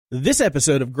This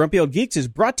episode of Grumpy Old Geeks is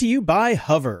brought to you by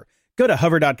Hover. Go to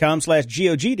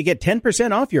hover.com/GOG to get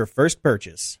 10% off your first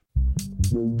purchase.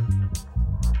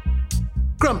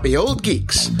 Grumpy Old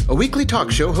Geeks, a weekly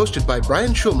talk show hosted by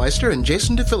Brian Schulmeister and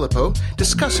Jason DeFilippo,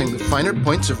 discussing the finer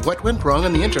points of what went wrong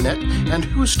on the internet and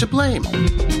who's to blame.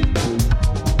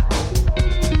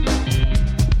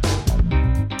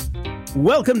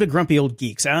 Welcome to Grumpy Old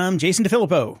Geeks. I'm Jason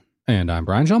DeFilippo. And I'm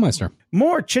Brian Schulmeister.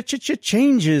 More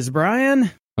changes,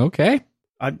 Brian. Okay.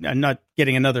 I'm not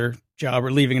getting another job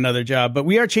or leaving another job, but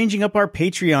we are changing up our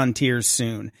Patreon tiers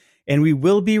soon, and we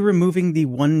will be removing the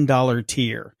 $1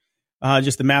 tier.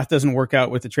 Just the math doesn't work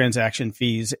out with the transaction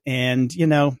fees. And, you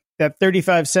know, that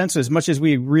 35 cents, as much as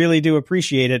we really do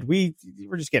appreciate it, we're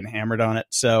just getting hammered on it.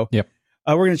 So yep.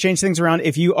 We're going to change things around.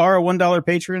 If you are a $1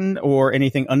 patron or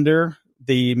anything under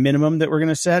the minimum that we're going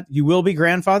to set, you will be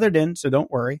grandfathered in. So don't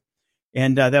worry.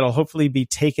 And that'll hopefully be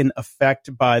taken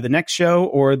effect by the next show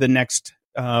or the next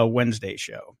Wednesday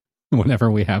show. Whenever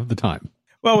we have the time.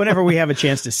 Well, whenever we have a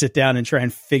chance to sit down and try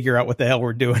and figure out what the hell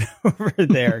we're doing over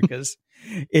there, because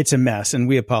it's a mess and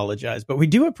we apologize. But we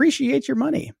do appreciate your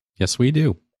money. Yes, we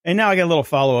do. And now I got a little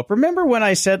follow-up. Remember when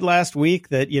I said last week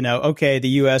that, you know, okay, the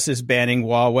U.S. is banning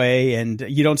Huawei and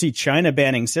you don't see China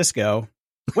banning Cisco?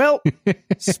 Well,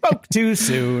 spoke too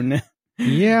soon.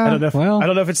 Yeah, I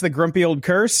don't know if it's the grumpy old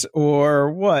curse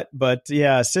or what, but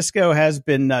yeah, Cisco has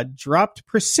been dropped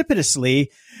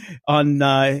precipitously on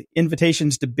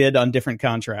invitations to bid on different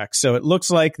contracts. So it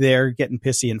looks like they're getting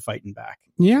pissy and fighting back.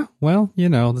 Yeah, well, you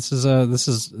know, these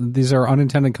are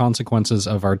unintended consequences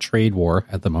of our trade war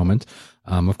at the moment.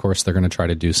 Of course, they're going to try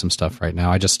to do some stuff right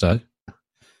now.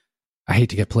 I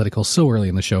hate to get political so early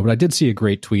in the show, but I did see a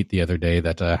great tweet the other day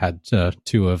that had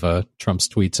two of Trump's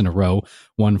tweets in a row,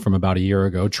 one from about a year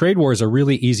ago. Trade wars are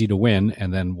really easy to win,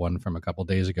 and then one from a couple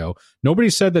days ago. Nobody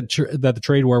said that the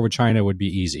trade war with China would be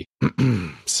easy.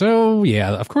 So,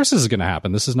 yeah, of course this is going to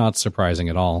happen. This is not surprising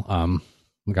at all.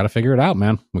 We got to figure it out,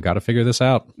 man. We got to figure this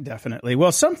out. Definitely.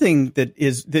 Well, something that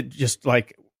just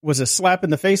like was a slap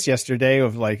in the face yesterday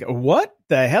of like, what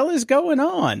the hell is going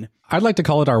on? I'd like to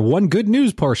call it our one good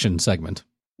news portion segment.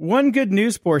 One good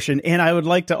news portion. And I would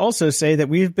like to also say that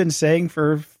we've been saying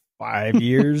for 5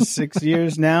 years, 6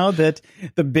 years now that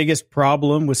the biggest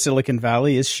problem with Silicon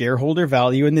Valley is shareholder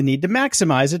value and the need to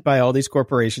maximize it by all these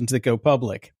corporations that go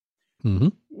public. Mm-hmm.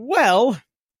 Well,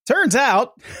 turns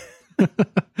out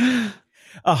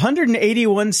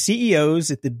 181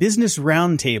 CEOs at the Business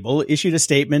Roundtable issued a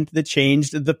statement that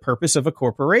changed the purpose of a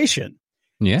corporation.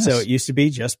 Yes. So it used to be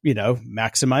just, you know,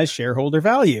 maximize shareholder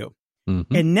value.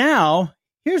 Mm-hmm. And now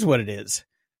here's what it is.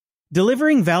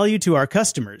 Delivering value to our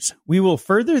customers, we will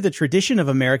further the tradition of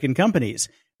American companies,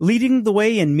 leading the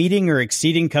way in meeting or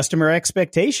exceeding customer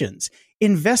expectations,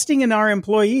 investing in our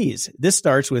employees. This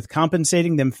starts with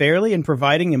compensating them fairly and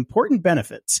providing important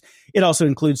benefits. It also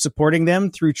includes supporting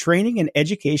them through training and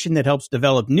education that helps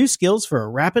develop new skills for a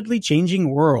rapidly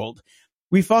changing world.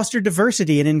 We foster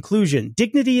diversity and inclusion,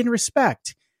 dignity and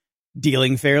respect,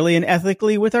 dealing fairly and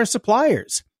ethically with our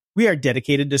suppliers. We are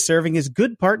dedicated to serving as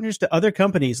good partners to other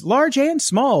companies, large and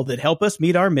small, that help us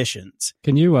meet our missions.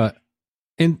 Can you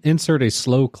insert a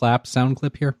slow clap sound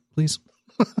clip here, please?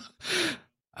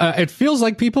 It feels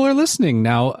like people are listening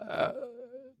now.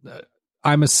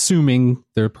 I'm assuming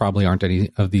there probably aren't any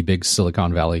of the big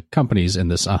Silicon Valley companies in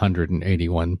this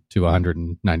 181 to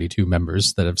 192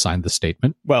 members that have signed the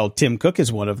statement. Well, Tim Cook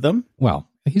is one of them. Well,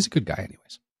 he's a good guy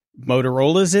anyways.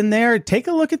 Motorola's in there. Take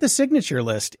a look at the signature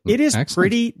list. It is Excellent.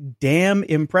 Pretty damn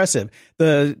impressive.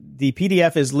 The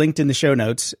PDF is linked in the show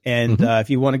notes. And if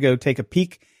you want to go take a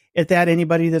peek at that,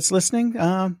 anybody that's listening,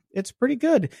 it's pretty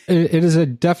good. It is a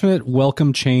definite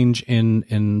welcome change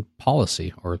in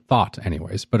policy or thought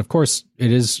anyways. But of course,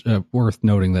 it is worth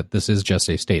noting that this is just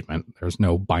a statement. There's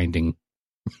no binding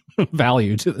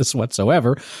value to this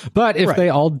whatsoever. But if they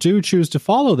all do choose to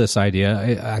follow this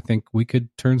idea, I think we could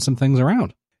turn some things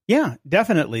around. Yeah,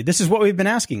 definitely. This is what we've been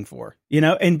asking for, you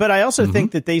know, but I also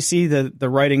think that they see the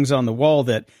writings on the wall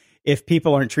that if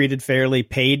people aren't treated fairly,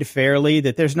 paid fairly,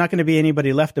 that there's not going to be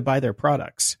anybody left to buy their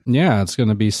products. Yeah, it's going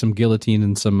to be some guillotine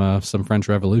and some French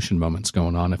Revolution moments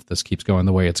going on if this keeps going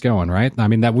the way it's going, right? I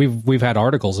mean, that we've had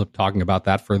articles of talking about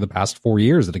that for the past 4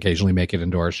 years that occasionally make it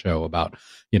into our show about,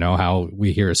 you know, how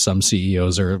we hear some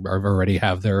CEOs are already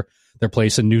have their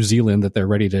place in New Zealand that they're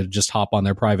ready to just hop on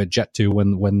their private jet to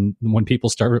when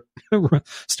people start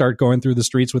going through the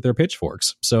streets with their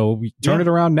pitchforks. So we turn it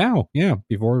around now. Yeah.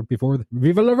 Before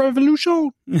Viva la Revolution.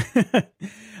 I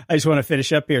just want to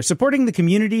finish up here. Supporting the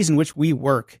communities in which we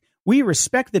work. We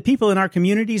respect the people in our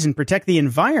communities and protect the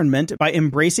environment by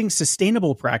embracing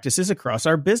sustainable practices across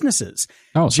our businesses.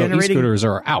 Oh, so e-scooters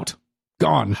are out.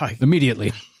 Gone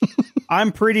immediately.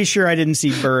 I'm pretty sure I didn't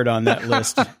see Bird on that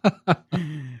list.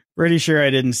 Pretty sure I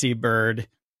didn't see Bird.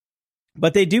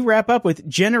 But they do wrap up with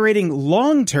generating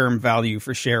long-term value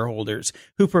for shareholders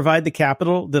who provide the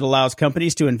capital that allows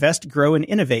companies to invest, grow, and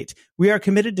innovate. We are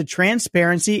committed to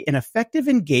transparency and effective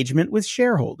engagement with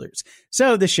shareholders.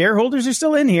 So the shareholders are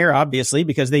still in here, obviously,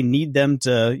 because they need them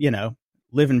to,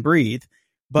 live and breathe.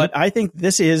 But I think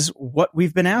this is what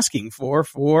we've been asking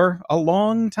for a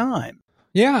long time.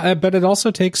 Yeah, but it also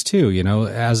takes two,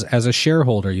 as a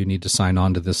shareholder, you need to sign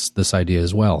on to this idea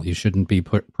as well. You shouldn't be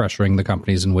pressuring the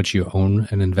companies in which you own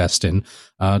and invest in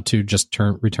to just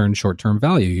return short-term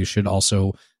value. You should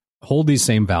also hold these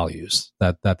same values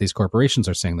that these corporations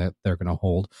are saying that they're going to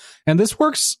hold. And this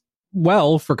works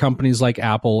well for companies like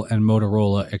Apple and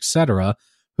Motorola, et cetera,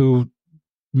 who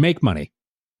make money.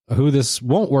 Who this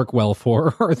won't work well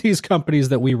for are these companies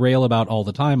that we rail about all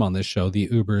the time on this show, the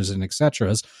Ubers and et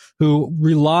ceteras, who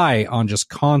rely on just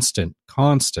constant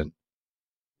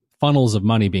funnels of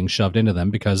money being shoved into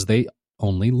them because they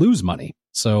only lose money.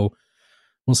 So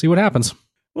we'll see what happens.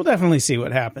 We'll definitely see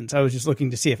what happens. I was just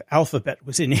looking to see if Alphabet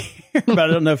was in here, but I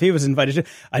don't know if he was invited to.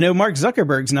 I know Mark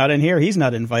Zuckerberg's not in here. He's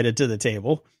not invited to the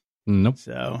table. Nope.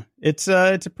 So it's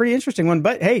a pretty interesting one.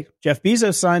 But hey, Jeff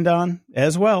Bezos signed on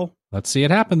as well. Let's see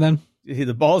it happen then.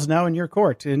 The ball's now in your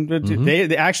court. And they're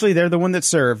the one that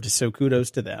served. So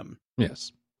kudos to them.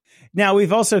 Yes. Now,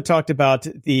 we've also talked about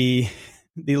the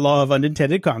law of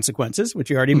unintended consequences, which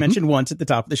you already mentioned once at the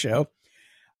top of the show.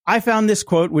 I found this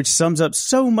quote, which sums up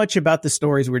so much about the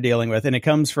stories we're dealing with. And it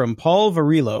comes from Paul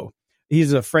Varillo.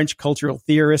 He's a French cultural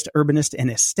theorist, urbanist, and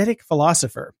aesthetic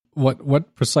philosopher.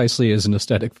 What precisely is an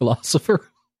aesthetic philosopher?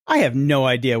 I have no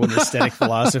idea what an aesthetic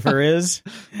philosopher is.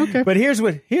 Okay. But here's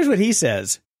what he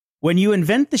says. When you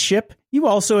invent the ship, you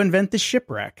also invent the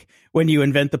shipwreck. When you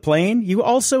invent the plane, you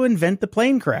also invent the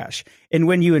plane crash. And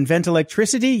when you invent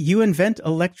electricity, you invent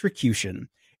electrocution.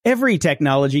 Every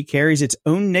technology carries its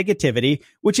own negativity,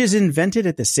 which is invented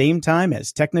at the same time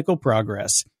as technical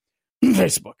progress.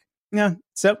 Facebook. Yeah.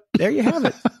 So there you have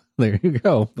it. There you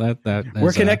go. That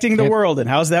we're connecting the world. And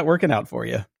how's that working out for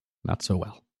you? Not so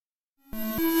well.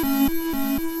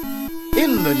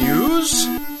 In the news,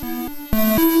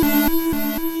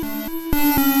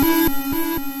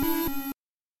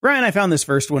 Brian, I found this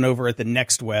first one over at the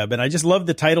Next Web, and I just love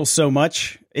the title so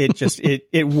much. It just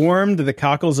it warmed the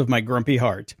cockles of my grumpy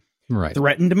heart. Right.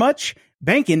 Threatened much?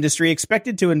 Bank industry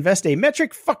expected to invest a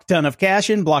metric fuck ton of cash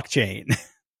in blockchain.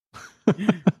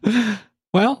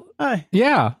 Well,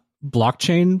 yeah,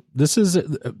 blockchain. This is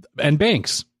and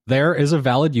banks. There is a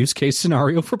valid use case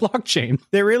scenario for blockchain.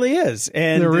 There really is.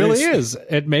 And there really is.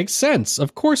 It makes sense.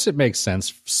 Of course it makes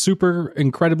sense. Super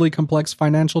incredibly complex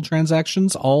financial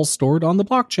transactions all stored on the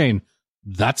blockchain.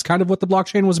 That's kind of what the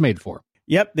blockchain was made for.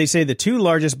 Yep. They say the two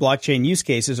largest blockchain use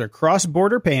cases are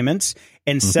cross-border payments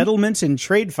and settlements in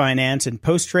trade finance and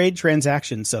post-trade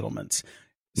transaction settlements.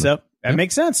 So that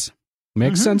makes sense.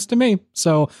 Makes sense to me.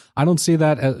 So I don't see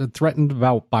that threatened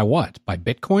by what? By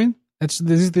Bitcoin?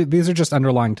 These are just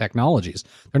underlying technologies.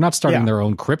 They're not starting their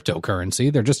own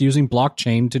cryptocurrency. They're just using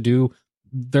blockchain to do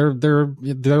their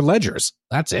ledgers.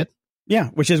 That's it. Yeah,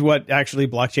 which is what actually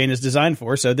blockchain is designed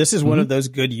for. So this is one of those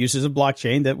good uses of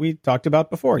blockchain that we talked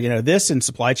about before. This and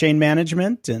supply chain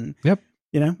management and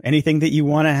anything that you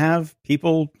want to have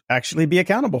people actually be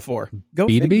accountable for. Go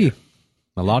B2B.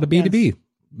 A lot of B2B. Yes.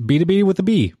 B2B with a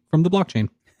B from the blockchain.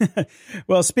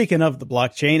 Well, speaking of the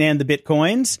blockchain and the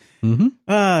Bitcoins,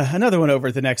 another one over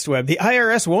at the Next Web. The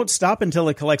IRS won't stop until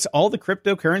it collects all the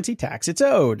cryptocurrency tax it's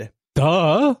owed.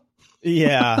 Duh.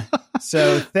 Yeah.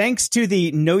 So thanks to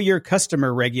the Know Your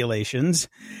Customer regulations,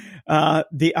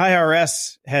 the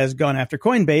IRS has gone after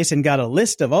Coinbase and got a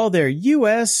list of all their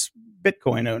U.S.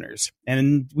 Bitcoin owners.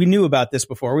 And we knew about this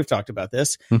before. We've talked about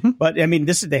this. But I mean,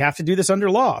 they have to do this under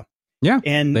law. Yeah,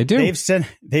 and they do.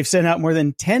 They've sent out more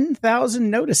than 10,000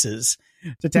 notices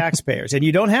to taxpayers, and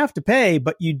you don't have to pay,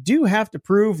 but you do have to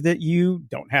prove that you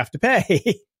don't have to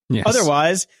pay. Yes.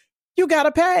 Otherwise, you got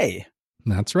to pay.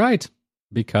 That's right,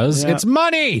 because it's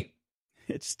money.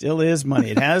 It still is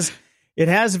money. It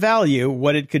has value.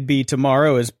 What it could be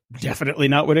tomorrow is definitely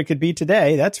not what it could be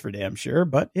today. That's for damn sure.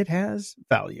 But it has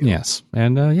value. Yes,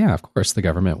 and of course, the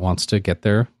government wants to get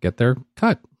their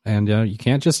cut. And you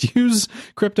can't just use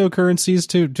cryptocurrencies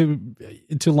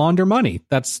to launder money.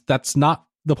 That's not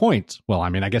the point. Well, I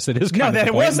mean, I guess it is kind of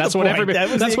the point. That's what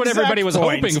everybody was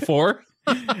hoping for.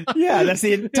 Yeah, that's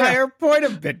the entire point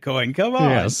of Bitcoin. Come on.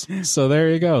 Yes. So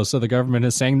there you go. So the government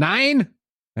is saying 9.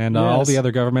 And all the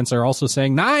other governments are also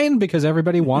saying 9 because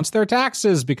everybody wants their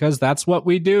taxes because that's what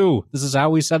we do. This is how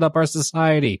we set up our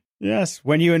society. Yes.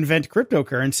 When you invent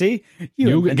cryptocurrency,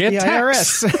 you get the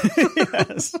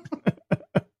IRS.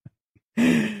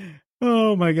 Yes.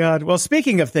 Oh, my God. Well,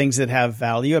 speaking of things that have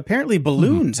value, apparently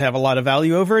balloons have a lot of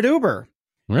value over at Uber.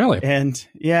 Really? And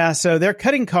so they're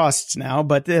cutting costs now,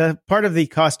 but part of the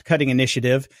cost-cutting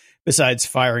initiative, besides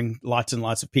firing lots and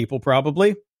lots of people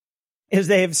probably, is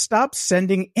they have stopped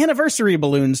sending anniversary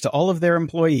balloons to all of their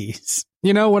employees.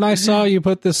 You know, when I saw you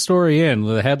put this story in,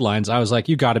 the headlines, I was like,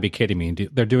 you got to be kidding me.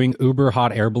 They're doing Uber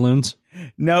hot air balloons?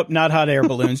 Nope, not hot air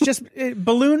balloons, just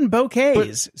balloon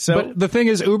bouquets. But the thing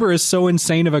is, Uber is so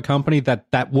insane of a company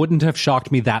that wouldn't have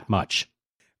shocked me that much.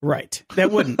 Right.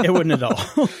 It wouldn't at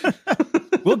all.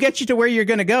 We'll get you to where you're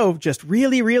going to go, just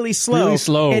really, really slow. Really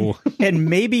slow. And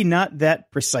maybe not that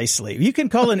precisely. You can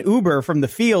call an Uber from the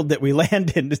field that we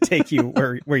land in to take you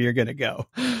where you're going to go.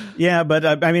 Yeah,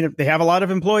 but I mean, they have a lot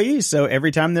of employees, so every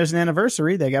time there's an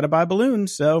anniversary, they got to buy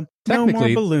balloons. So no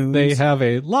more balloons. They have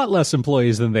a lot less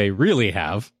employees than they really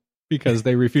have because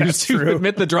they refuse to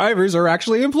admit the drivers are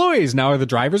actually employees. Now, are the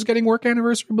drivers getting work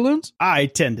anniversary balloons? I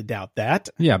tend to doubt that.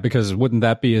 Yeah, because wouldn't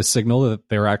that be a signal that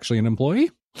they're actually an employee?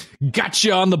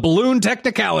 Gotcha on the balloon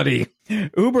technicality.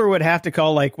 Uber would have to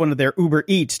call like one of their Uber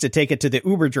Eats to take it to the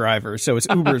Uber driver, so it's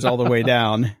Uber's all the way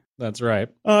down. That's right.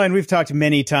 Oh, and we've talked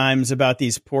many times about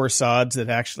these poor sods that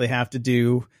actually have to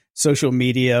do social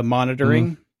media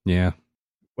monitoring. Yeah.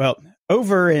 Well,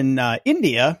 over in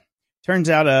India, turns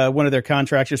out one of their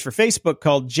contractors for Facebook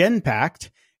called Genpact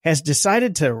has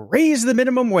decided to raise the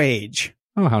minimum wage.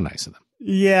 Oh, how nice of them.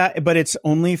 Yeah, but it's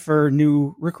only for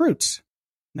new recruits.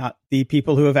 Not the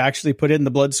people who have actually put in the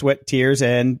blood, sweat, tears,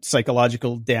 and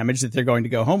psychological damage that they're going to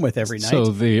go home with every night. So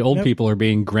the old people are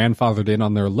being grandfathered in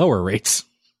on their lower rates.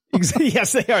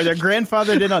 Yes, they are. They're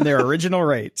grandfathered in on their original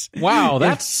rates. Wow,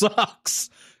 that sucks.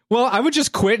 Well, I would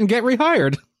just quit and get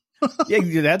rehired.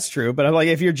 Yeah, that's true. But I'm like,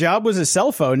 if your job was a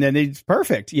cell phone, then it's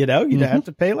perfect. You know, you'd have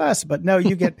to pay less. But no,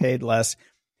 you get paid less.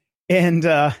 And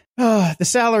the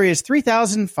salary is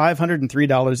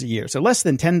 $3,503 a year, so less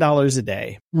than $10 a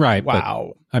day. Right.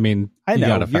 Wow. I mean, I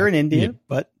know you're in India,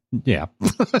 but yeah, you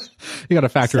got to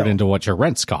factor it into what your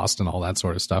rents cost and all that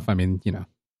sort of stuff. I mean, you know,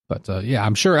 but yeah,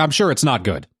 I'm sure it's not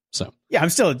good. So yeah, I'm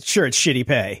still sure it's shitty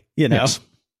pay. You know, yes.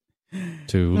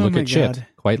 To look at shit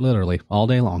quite literally all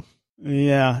day long.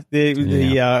 Yeah,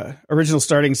 the original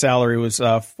starting salary was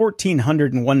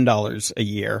 $1,401 a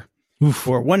year.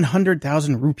 For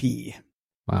 100,000 rupee.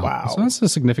 Wow. So that's a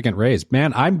significant raise.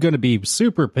 Man, I'm going to be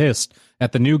super pissed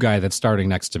at the new guy that's starting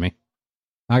next to me.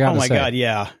 I got to say. Oh my God,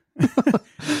 yeah.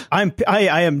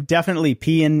 I am definitely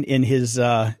peeing in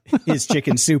his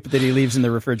chicken soup that he leaves in the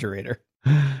refrigerator.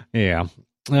 Yeah.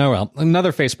 Oh, well,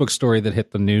 another Facebook story that hit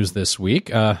the news this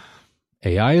week.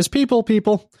 AI is people.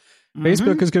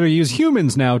 Facebook is going to use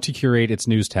humans now to curate its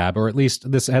news tab, or at least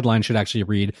this headline should actually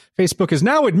read, Facebook is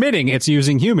now admitting it's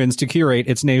using humans to curate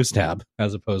its news tab,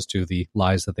 as opposed to the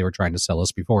lies that they were trying to sell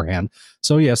us beforehand.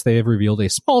 So yes, they have revealed a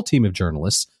small team of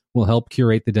journalists will help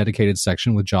curate the dedicated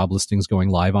section with job listings going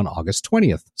live on August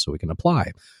 20th, so we can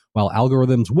apply. While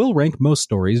algorithms will rank most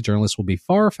stories, journalists will be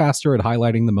far faster at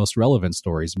highlighting the most relevant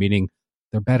stories, meaning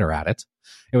they're better at it.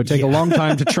 It would take a long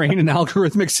time to train an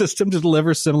algorithmic system to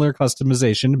deliver similar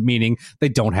customization, meaning they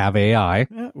don't have AI.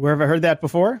 Where have I heard that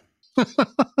before?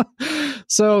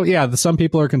 So, yeah, some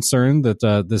people are concerned that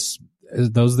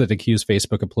those that accuse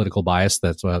Facebook of political bias,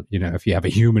 that's, if you have a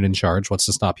human in charge, what's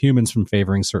to stop humans from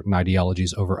favoring certain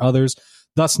ideologies over others,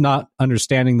 thus not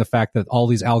understanding the fact that all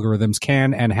these algorithms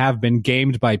can and have been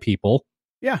gamed by people.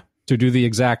 Yeah. To do the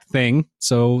exact thing.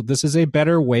 So this is a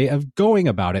better way of going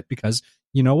about it because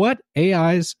you know what?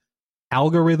 AI's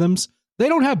algorithms, they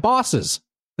don't have bosses.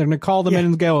 They're going to call them in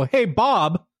and go, hey,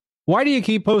 Bob, why do you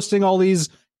keep posting all these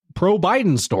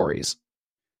pro-Biden stories?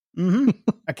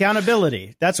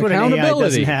 Accountability. That's what an AI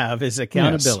doesn't have is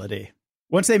accountability. Yes.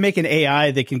 Once they make an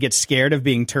AI that can get scared of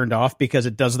being turned off because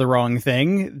it does the wrong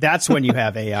thing, that's when you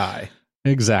have AI.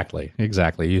 Exactly.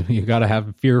 You got to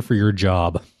have fear for your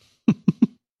job.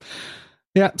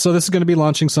 Yeah, so this is going to be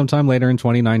launching sometime later in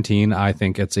 2019. I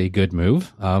think it's a good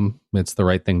move. It's the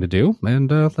right thing to do,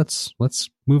 and let's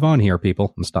move on here,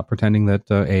 people, and stop pretending that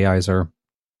AIs are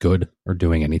good or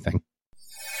doing anything.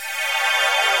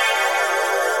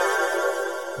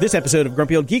 This episode of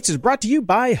Grumpy Old Geeks is brought to you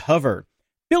by Hover.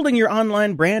 Building your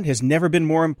online brand has never been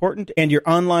more important, and your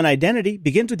online identity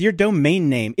begins with your domain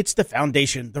name. It's the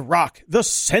foundation, the rock, the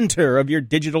center of your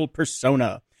digital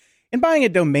persona. And buying a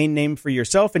domain name for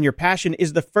yourself and your passion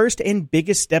is the first and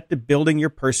biggest step to building your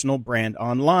personal brand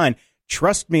online.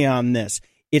 Trust me on this.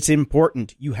 It's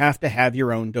important. You have to have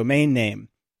your own domain name.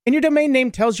 And your domain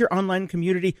name tells your online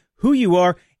community who you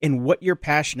are and what you're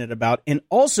passionate about, and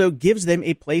also gives them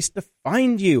a place to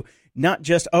find you. Not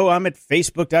just, oh, I'm at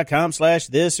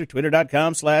facebook.com/this or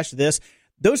twitter.com/this.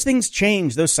 Those things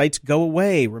change. Those sites go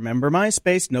away. Remember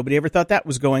MySpace? Nobody ever thought that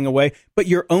was going away. But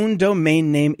your own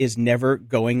domain name is never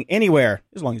going anywhere,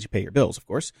 as long as you pay your bills, of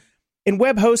course. And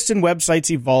web hosts and websites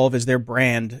evolve as their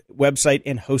brand, website,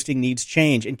 and hosting needs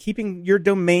change. And keeping your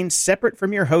domain separate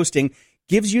from your hosting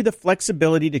gives you the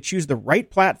flexibility to choose the right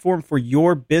platform for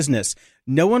your business.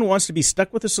 No one wants to be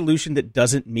stuck with a solution that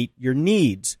doesn't meet your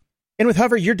needs. And with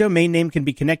Hover, your domain name can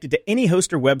be connected to any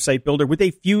host or website builder with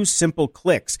a few simple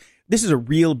clicks. This is a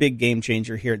real big game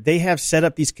changer here. They have set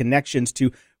up these connections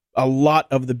to a lot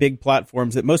of the big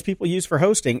platforms that most people use for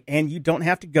hosting, and you don't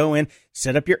have to go in,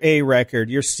 set up your A record,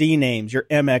 your C names, your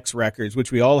MX records,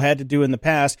 which we all had to do in the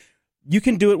past. You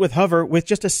can do it with Hover with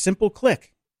just a simple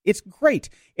click. It's great.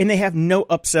 And they have no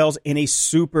upsells and a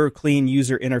super clean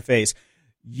user interface.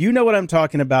 You know what I'm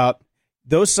talking about.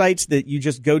 Those sites that you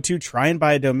just go to, try and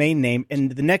buy a domain name,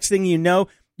 and the next thing you know,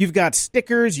 you've got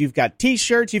stickers, you've got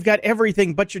T-shirts, you've got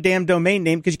everything but your damn domain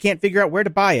name because you can't figure out where to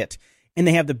buy it. And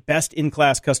they have the best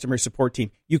in-class customer support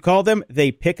team. You call them,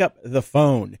 they pick up the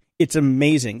phone. It's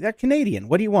amazing. They're Canadian.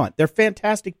 What do you want? They're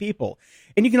fantastic people.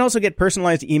 And you can also get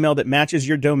personalized email that matches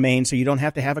your domain so you don't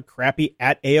have to have a crappy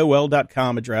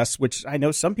 @AOL.com address, which I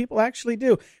know some people actually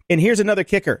do. And here's another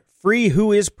kicker. Free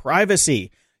Whois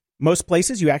Privacy. Most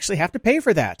places you actually have to pay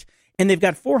for that. And they've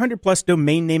got 400 plus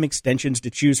domain name extensions to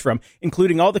choose from,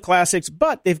 including all the classics,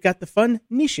 but they've got the fun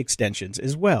niche extensions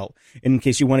as well, in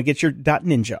case you want to get your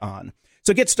 .ninja on.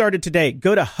 So get started today.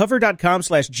 Go to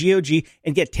hover.com/GOG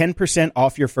and get 10%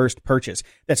 off your first purchase.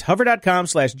 That's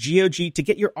hover.com/GOG to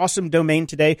get your awesome domain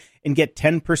today and get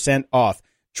 10% off.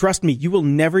 Trust me, you will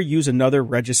never use another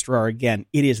registrar again.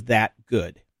 It is that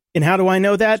good. And how do I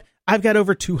know that? I've got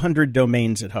over 200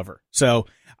 domains at Hover. So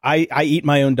I eat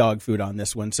my own dog food on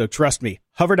this one. So trust me,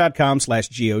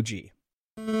 hover.com/GOG.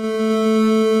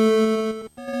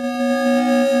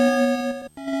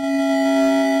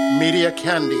 Media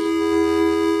Candy.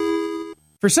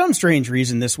 For some strange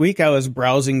reason this week, I was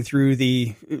browsing through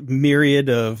the myriad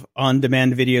of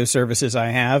on-demand video services I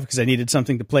have because I needed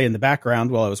something to play in the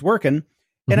background while I was working.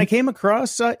 And I came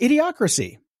across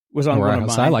Idiocracy was on one of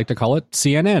mine. I like to call it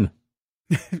CNN.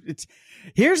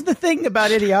 Here's the thing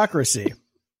about Idiocracy.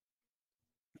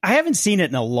 I haven't seen it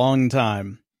in a long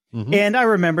time. And I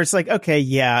remember it's like, okay,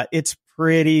 yeah, it's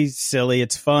pretty silly.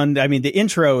 It's fun. I mean, the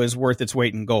intro is worth its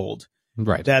weight in gold.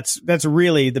 Right. That's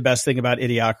really the best thing about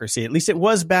Idiocracy. At least it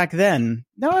was back then.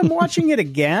 Now I'm watching it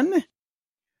again.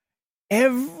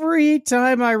 Every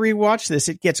time I rewatch this,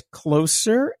 it gets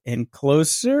closer and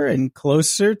closer and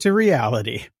closer to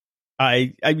reality.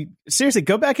 I mean, seriously,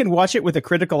 go back and watch it with a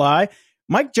critical eye.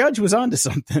 Mike Judge was onto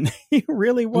something. He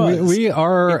really was. We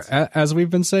are, as we've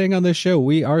been saying on this show,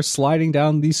 we are sliding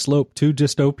down the slope to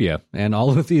dystopia. And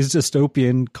all of these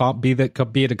dystopian, be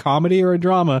it a comedy or a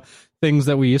drama, things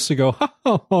that we used to go,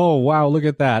 oh, wow, look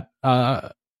at that.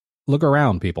 Look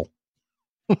around, people.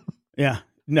 Yeah.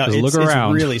 No, it's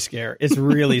really scary. It's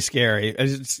really scary.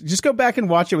 Just go back and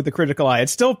watch it with a critical eye.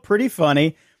 It's still pretty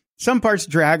funny. Some parts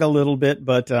drag a little bit,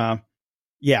 but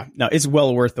yeah, no, it's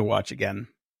well worth the watch again.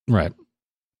 Right.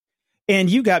 And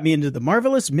you got me into The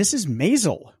Marvelous Mrs.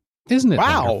 Maisel. Isn't it?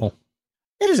 Wow. Wonderful?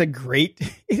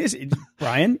 It is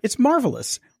Brian, it's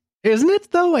marvelous. Isn't it,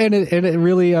 though? And it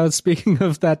really, speaking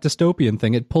of that dystopian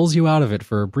thing, it pulls you out of it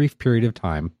for a brief period of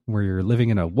time where you're living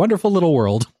in a wonderful little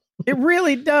world. It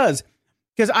really does.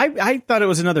 Because I thought it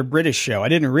was another British show. I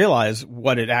didn't realize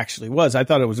what it actually was. I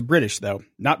thought it was British, though.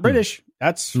 Not British.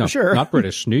 That's for sure. Not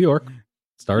British. New York.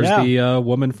 Stars the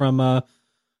woman from,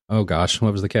 oh gosh,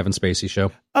 what was the Kevin Spacey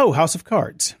show? Oh, House of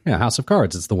Cards. Yeah, House of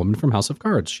Cards. It's the woman from House of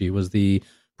Cards. She was the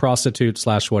prostitute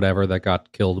 / whatever that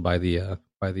got killed by the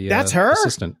That's her?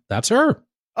 assistant. That's her.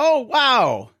 Oh,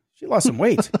 wow. She lost some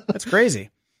weight. That's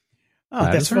crazy. Oh,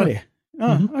 that's funny.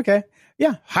 Oh, okay.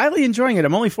 Yeah, highly enjoying it.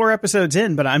 I'm only 4 episodes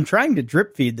in, but I'm trying to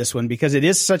drip feed this one because it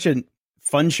is such a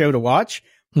fun show to watch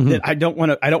that I don't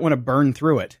want to burn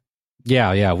through it.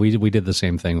 Yeah. We did the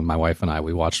same thing with my wife and I.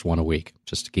 We watched one a week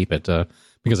just to keep it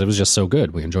because it was just so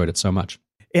good. We enjoyed it so much.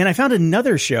 And I found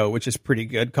another show which is pretty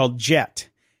good called Jet.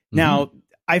 Now,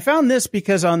 I found this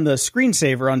because on the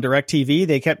screensaver on DirecTV,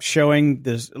 they kept showing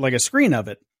this like a screen of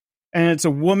it, and it's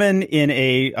a woman in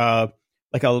a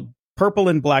like a purple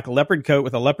and black leopard coat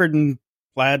with a leopard and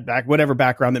plaid whatever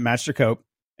background that matched her coat.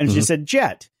 And she said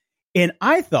Jet. And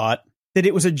I thought that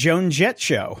it was a Joan Jett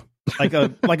show, like a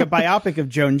biopic of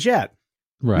Joan Jett.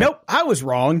 Right. Nope. I was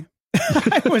wrong.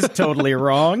 I was totally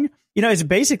wrong. It's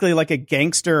basically like a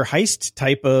gangster heist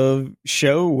type of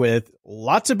show with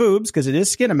lots of boobs because it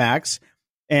is Skinamax,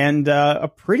 and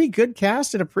a pretty good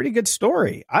cast and a pretty good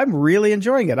story. I'm really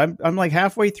enjoying it. I'm like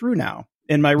halfway through now,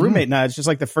 and my roommate and I, it's just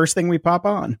like the first thing we pop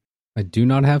on. I do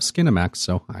not have Skinamax,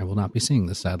 so I will not be seeing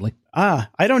this, sadly. I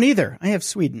don't either. I have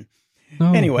Sweden.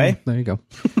 Oh, anyway, well, there you go.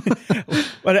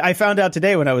 But I found out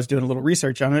today when I was doing a little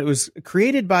research on it, it was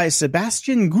created by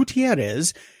Sebastian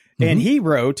Gutierrez, and he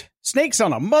wrote Snakes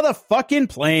on a Motherfucking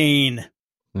Plane.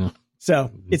 Yeah.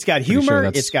 So it's got humor,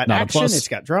 it's got action, it's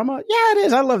got drama. Yeah, it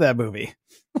is. I love that movie.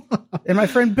 And my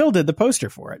friend Bill did the poster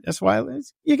for it. That's why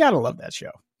you got to love that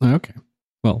show. Okay.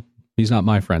 Well, he's not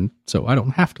my friend, so I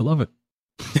don't have to love it.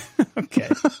 Okay.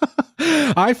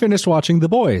 I finished watching The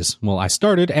Boys. Well, I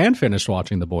started and finished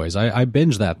watching The Boys. I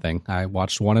binged that thing. I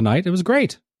watched one a night. It was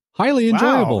great. Highly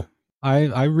enjoyable.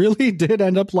 Wow. I really did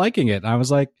end up liking it. I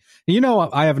was like,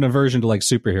 I have an aversion to like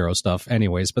superhero stuff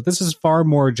anyways, but this is far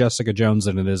more Jessica Jones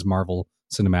than it is Marvel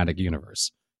Cinematic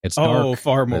Universe. It's dark. Oh,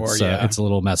 far more, yeah. It's a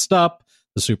little messed up.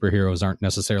 The superheroes aren't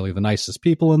necessarily the nicest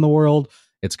people in the world.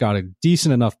 It's got a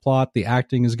decent enough plot. The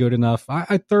acting is good enough.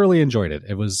 I thoroughly enjoyed it.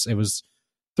 It was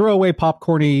throwaway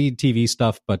popcorny TV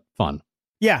stuff, but fun.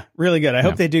 Yeah, really good. I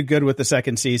hope they do good with the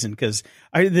second season, because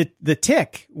the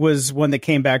Tick was one that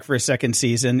came back for a second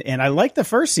season, and I liked the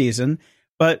first season,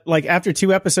 but like after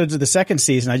 2 episodes of the second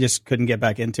season, I just couldn't get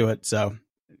back into it, so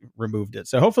removed it.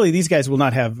 So hopefully these guys will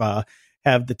not have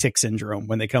the Tick syndrome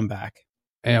when they come back.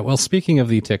 Yeah, well, speaking of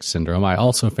the Tick syndrome, I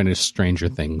also finished Stranger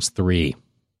Things 3.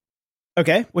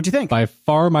 Okay, what'd you think? By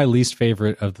far my least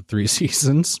favorite of the 3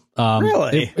 seasons.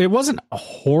 Really? It wasn't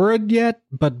horrid yet,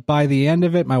 but by the end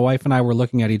of it, my wife and I were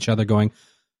looking at each other going,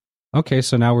 okay,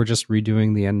 so now we're just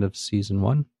redoing the end of season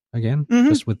 1 again,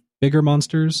 just with bigger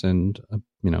monsters and,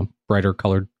 brighter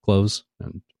colored clothes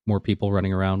and more people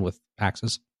running around with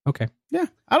axes. Okay. Yeah,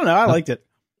 I don't know. I liked it.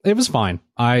 It was fine.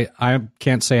 I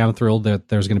can't say I'm thrilled that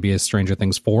there's going to be a Stranger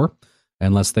Things 4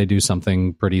 unless they do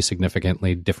something pretty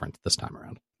significantly different this time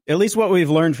around. At least what we've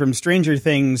learned from Stranger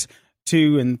Things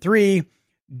 2 and 3,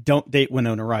 don't date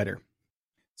Winona Ryder.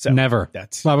 So never.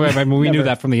 We knew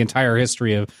that from the entire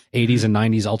history of 80s and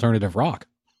 90s alternative rock.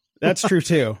 That's true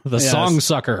too. The song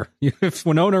sucker. If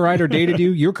Winona Ryder dated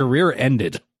you, your career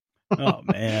ended. Oh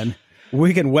man,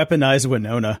 we can weaponize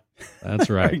Winona. That's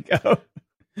right. There we go.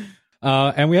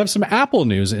 And we have some Apple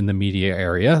news in the media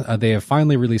area. They have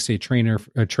finally released a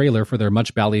trailer for their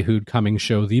much ballyhooed coming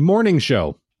show, The Morning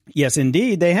Show. Yes,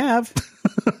 indeed, they have.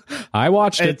 I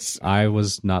watched it. I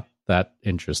was not that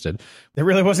interested. There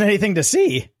really wasn't anything to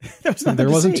see. There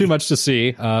wasn't too much to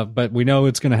see, but we know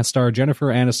it's going to star Jennifer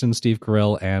Aniston, Steve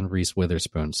Carell, and Reese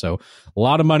Witherspoon. So a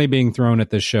lot of money being thrown at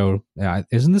this show.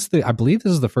 Isn't this I believe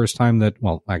this is the first time that,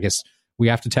 well, I guess we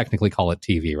have to technically call it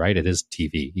TV, right? It is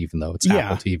TV, even though it's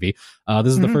Apple TV.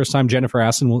 This is the first time Jennifer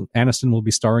Aniston will be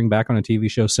starring back on a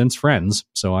TV show since Friends.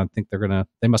 So I think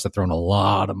they must have thrown a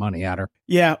lot of money at her.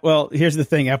 Yeah, well, here's the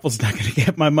thing. Apple's not going to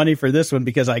get my money for this one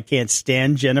because I can't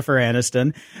stand Jennifer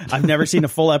Aniston. I've never seen a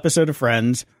full episode of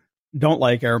Friends. Don't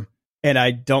like her. And I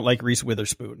don't like Reese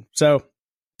Witherspoon. So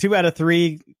 2 out of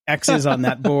 3 X's on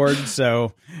that board.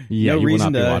 So yeah, no you reason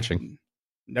will not to be watching.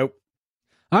 Nope.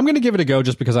 I'm going to give it a go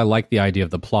just because I like the idea of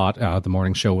the plot. The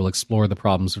morning show will explore the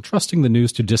problems of trusting the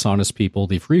news to dishonest people,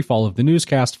 the free fall of the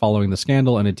newscast following the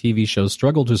scandal, and a TV show's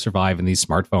struggle to survive in the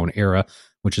smartphone era,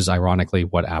 which is ironically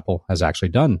what Apple has actually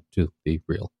done to the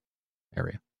real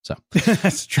area. So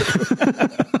that's true.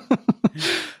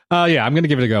 I'm going to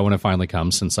give it a go when it finally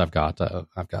comes, since I've got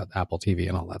Apple TV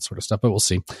and all that sort of stuff, but we'll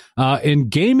see. In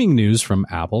gaming news from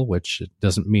Apple, which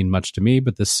doesn't mean much to me,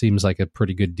 but this seems like a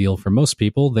pretty good deal for most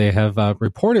people, they have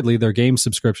reportedly their game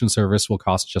subscription service will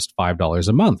cost just $5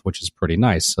 a month, which is pretty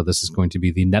nice. So this is going to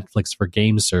be the Netflix for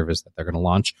Games service that they're going to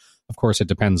launch. Of course, it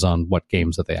depends on what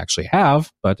games that they actually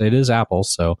have, but it is Apple,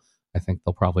 so I think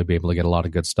they'll probably be able to get a lot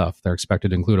of good stuff. They're expected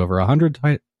to include over 100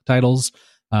 titles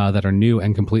that are new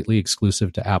and completely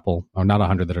exclusive to Apple, or not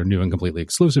 100 that are new and completely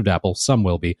exclusive to Apple. Some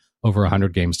will be over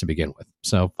 100 games to begin with.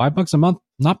 So $5 a month,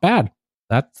 not bad.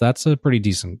 That's a pretty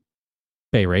decent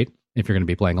pay rate if you're going to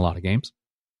be playing a lot of games.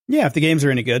 Yeah, if the games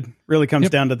are any good. Really comes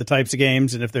down to the types of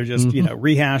games, and if they're just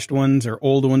rehashed ones or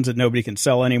old ones that nobody can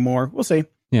sell anymore. We'll see.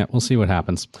 Yeah, we'll see what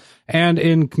happens. And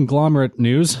in conglomerate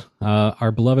news,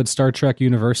 our beloved Star Trek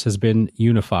universe has been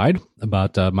unified.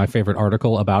 About my favorite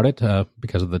article about it,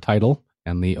 because of the title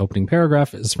and the opening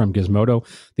paragraph, is from Gizmodo.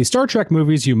 The Star Trek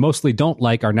movies you mostly don't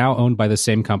like are now owned by the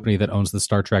same company that owns the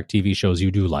Star Trek TV shows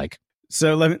you do like.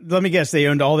 So let me guess, they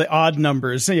owned all the odd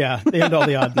numbers. Yeah, they owned all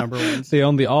the odd number ones. They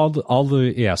own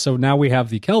yeah. So now we have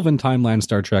the Kelvin timeline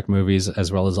Star Trek movies,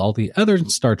 as well as all the other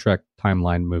Star Trek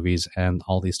timeline movies and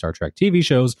all the Star Trek TV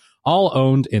shows, all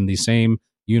owned in the same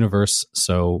universe.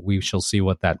 So we shall see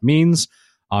what that means.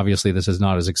 Obviously, this is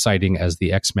not as exciting as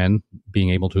the X-Men being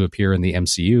able to appear in the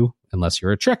MCU, unless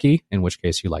you're a Trekkie, in which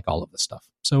case you like all of this stuff.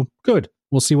 So good.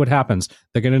 We'll see what happens.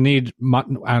 They're going to need,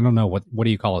 I don't know, what do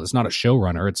you call it? It's not a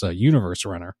showrunner. It's a universe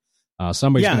runner.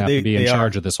 Somebody's going to have to be in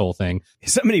charge of this whole thing.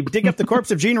 Somebody dig up the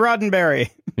corpse of Gene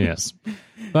Roddenberry. Yes.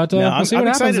 But we'll see what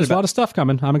happens. There's a lot of stuff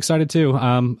coming. I'm excited too.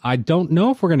 I don't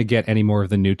know if we're going to get any more of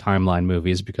the new timeline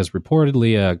movies because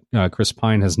reportedly Chris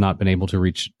Pine has not been able to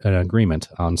reach an agreement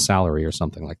on salary or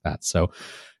something like that. So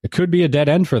it could be a dead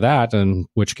end for that, in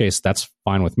which case that's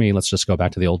fine with me. Let's just go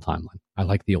back to the old timeline. I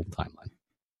like the old timeline.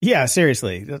 Yeah,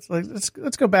 seriously. Let's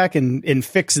go back and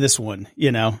fix this one.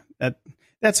 You know,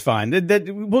 that's fine.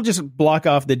 We'll just block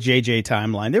off the JJ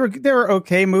timeline. They were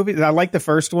okay movies. I like the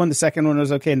first one. The second one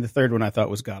was okay, and the third one I thought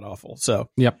was god awful. So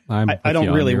yep, I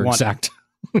don't really want exact.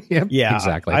 Yep, yeah,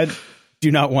 exactly. I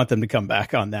do not want them to come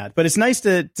back on that. But it's nice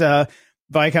that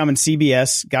Viacom and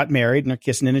CBS got married and are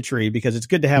kissing in a tree, because it's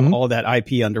good to have all that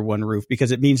IP under one roof,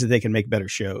 because it means that they can make better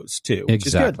shows too.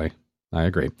 Exactly. I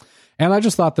agree. And I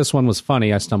just thought this one was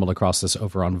funny. I stumbled across this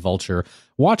over on Vulture.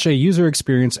 Watch a user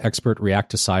experience expert react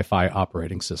to sci-fi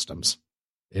operating systems.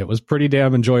 It was pretty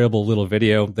damn enjoyable little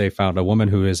video. They found a woman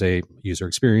who is a user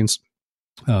experience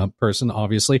person,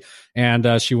 obviously,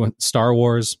 and she went Star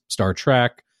Wars, Star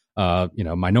Trek,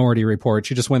 Minority Report.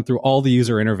 She just went through all the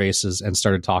user interfaces and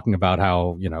started talking about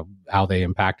how they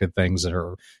impacted things,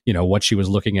 or what she was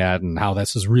looking at, and how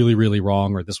this is really, really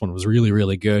wrong, or this one was really,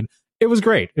 really good. It was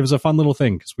great. It was a fun little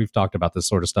thing, because we've talked about this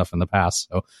sort of stuff in the past.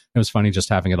 So it was funny just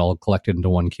having it all collected into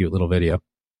one cute little video.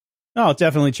 Oh, I'll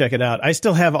definitely check it out. I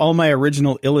still have all my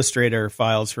original Illustrator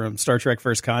files from Star Trek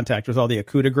First Contact with all the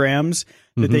acutograms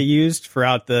that they used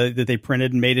that they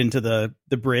printed and made into the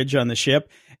bridge on the ship.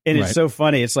 And it's so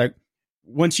funny. It's like,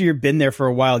 once you've been there for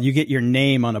a while, you get your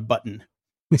name on a button.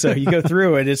 So you go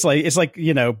through it. It's like,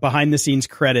 behind the scenes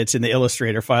credits in the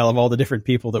Illustrator file of all the different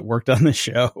people that worked on the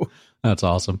show. That's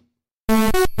awesome.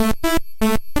 At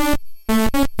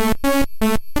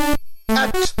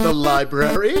the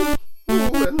library.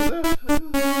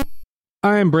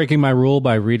 I am breaking my rule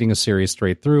by reading a series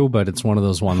straight through, but it's one of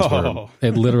those ones where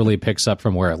it literally picks up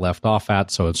from where it left off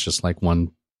at. So it's just like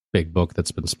one big book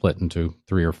that's been split into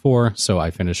 3 or 4. So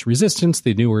I finished Resistance,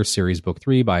 the newer series book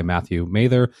 3 by Matthew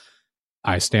Mather.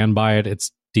 I stand by it.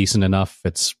 It's decent enough.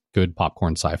 It's good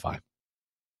popcorn sci-fi.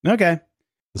 Okay.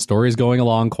 The story is going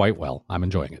along quite well. I'm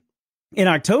enjoying it. In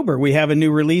October, we have a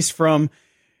new release from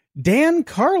Dan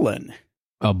Carlin.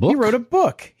 A book? He wrote a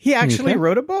book. He actually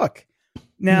wrote a book.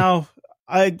 Now,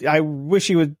 I wish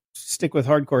he would stick with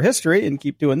hardcore history and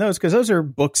keep doing those, because those are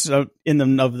books in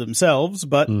them of themselves.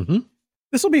 But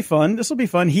this will be fun. This will be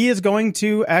fun. He is going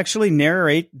to actually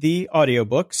narrate the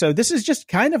audiobook. So this is just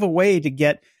kind of a way to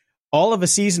get all of a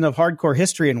season of hardcore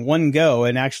history in one go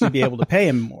and actually be able to pay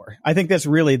him more. I think that's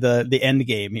really the end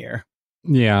game here.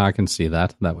 Yeah, I can see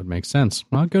that. That would make sense.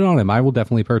 Well, good on him. I will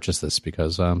definitely purchase this,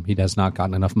 because he has not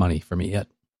gotten enough money for me yet.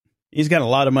 He's got a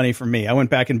lot of money from me. I went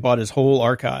back and bought his whole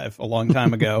archive a long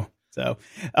time ago. So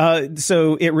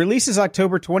it releases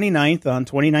October 29th on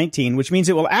 2019, which means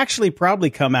it will actually probably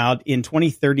come out in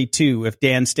 2032 if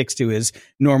Dan sticks to his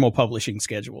normal publishing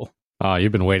schedule. Oh,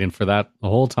 you've been waiting for that the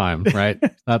whole time, right?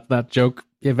 that joke,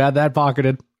 you've had that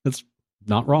pocketed. It's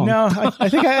not wrong. No, I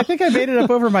think I made it up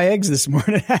over my eggs this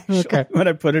morning, actually, when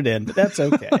I put it in, but that's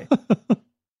okay.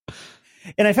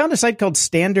 And I found a site called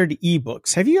Standard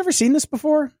eBooks. Have you ever seen this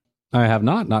before? I have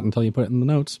not until you put it in the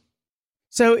notes.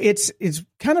 So it's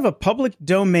kind of a public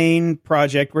domain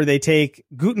project where they take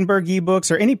Gutenberg ebooks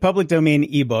or any public domain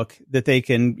ebook that they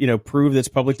can, prove that's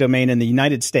public domain in the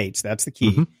United States. That's the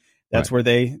key. That's where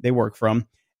they work from.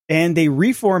 And they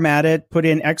reformat it, put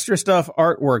in extra stuff,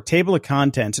 artwork, table of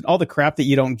contents, and all the crap that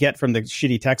you don't get from the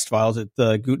shitty text files at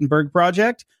the Gutenberg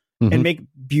project, and make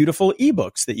beautiful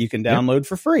ebooks that you can download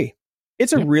for free.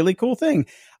 It's a really cool thing.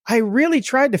 I really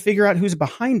tried to figure out who's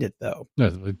behind it, though.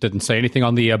 It didn't say anything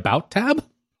on the About tab?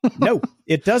 No,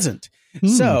 it doesn't.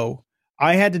 So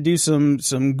I had to do some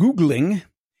Googling,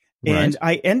 and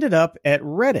I ended up at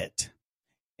Reddit.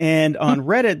 And on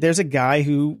Reddit, there's a guy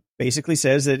who basically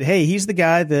says that, hey, he's the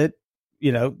guy that,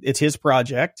 it's his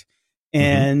project.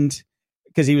 And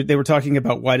because they were talking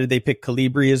about why did they pick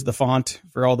Calibri as the font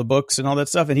for all the books and all that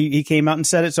stuff. And he came out and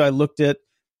said it. So I looked at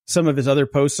some of his other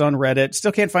posts on Reddit.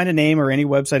 Still can't find a name or any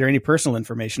website or any personal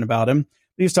information about him.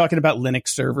 But he was talking about Linux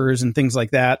servers and things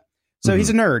like that. So he's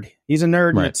a nerd. He's a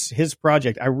nerd, Right. and it's his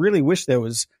project. I really wish there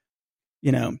was,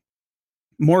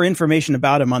 more information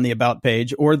about him on the About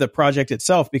page or the project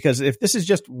itself, because if this is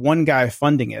just one guy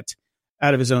funding it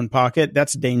out of his own pocket,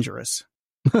 that's dangerous.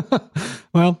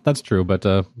 Well, that's true, but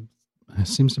it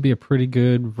seems to be a pretty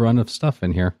good run of stuff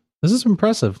in here. This is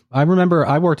impressive. I remember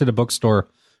I worked at a bookstore.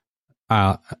 Do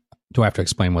I have to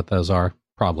explain what those are?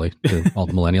 Probably to all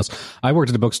the millennials. I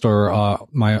worked at a bookstore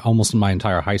almost my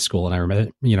entire high school, and I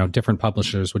remember, different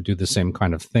publishers would do the same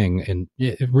kind of thing in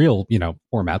real,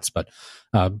 formats, but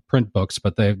print books.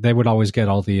 But they would always get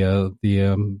all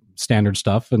the standard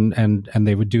stuff, and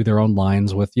they would do their own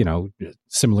lines with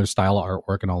similar style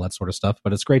artwork and all that sort of stuff.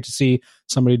 But it's great to see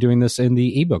somebody doing this in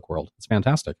the ebook world. It's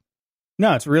fantastic.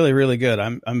 No, it's really, really good.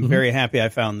 I'm very happy I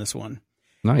found this one.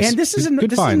 Nice. And this is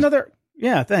another.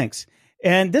 Yeah, thanks.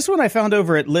 And this one I found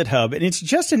over at LitHub, and it's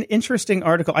just an interesting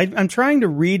article. I'm trying to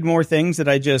read more things that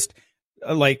I just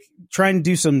like trying to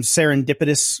do some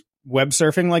serendipitous web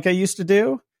surfing like I used to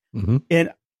do. Mm-hmm.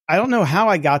 And I don't know how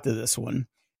I got to this one,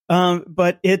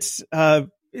 but it's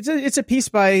a piece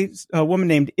by a woman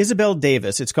named Isabel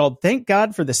Davis. It's called "Thank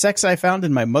God for the Sex I Found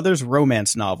in My Mother's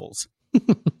Romance Novels,"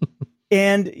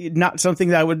 and not something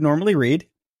that I would normally read,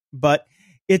 but.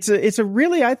 It's a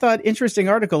really, I thought, interesting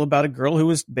article about a girl who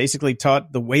was basically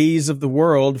taught the ways of the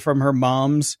world from her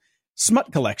mom's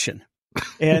smut collection.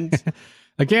 And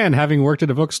again, having worked at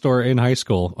a bookstore in high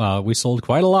school, we sold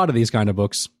quite a lot of these kind of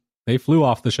books. They flew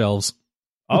off the shelves.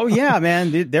 Oh yeah,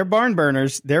 man, they're barn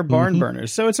burners. They're barn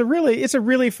burners. So it's a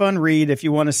really fun read if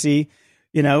you want to see,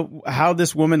 how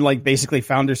this woman like basically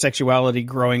found her sexuality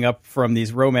growing up from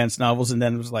these romance novels, and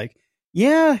then was like,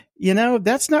 yeah,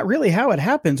 that's not really how it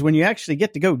happens when you actually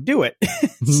get to go do it.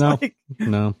 No.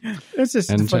 It's just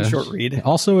a fun short read. It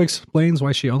also explains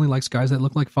why she only likes guys that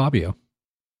look like Fabio.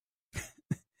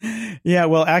 Yeah,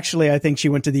 well, actually, I think she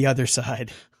went to the other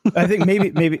side. I think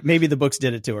maybe the books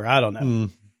did it to her. I don't know.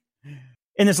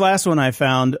 And this last one I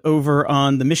found over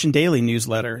on the Mission Daily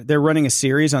newsletter. They're running a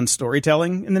series on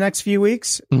storytelling in the next few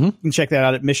weeks. Mm-hmm. You can check that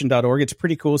out at mission.org. It's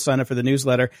pretty cool. Sign up for the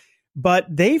newsletter. But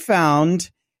they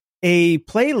found a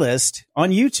playlist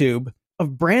on YouTube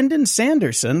of Brandon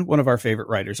Sanderson, one of our favorite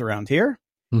writers around here,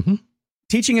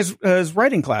 teaching his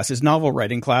writing class, his novel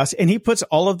writing class, and he puts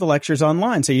all of the lectures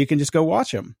online, so you can just go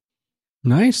watch them.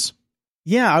 Nice.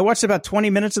 Yeah, I watched about 20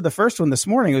 minutes of the first one this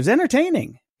morning. It was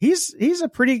entertaining. He's a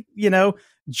pretty,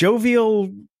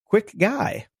 jovial, quick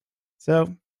guy.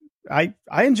 So I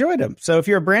enjoyed him. So if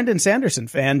you're a Brandon Sanderson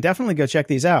fan, definitely go check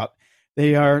these out.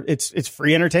 It's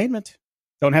free entertainment.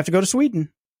 Don't have to go to Sweden.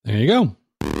 There you go.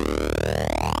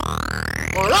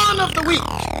 Moron of the week.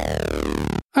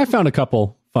 I found a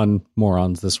couple fun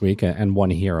morons this week and one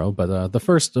hero, but the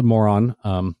first moron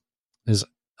is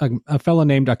a fellow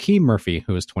named Akeem Murphy,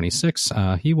 who is 26.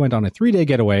 He went on a 3-day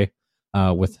getaway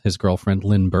with his girlfriend,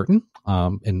 Lynn Burton,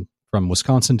 from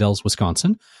Wisconsin Dells,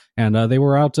 Wisconsin. And they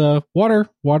were out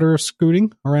water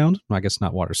scooting around. Well, I guess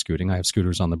not water scooting. I have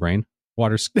scooters on the brain.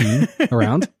 Water skiing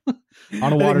around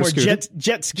on a water scooter.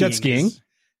 Jet skiing.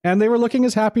 And they were looking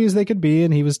as happy as they could be,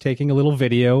 and he was taking a little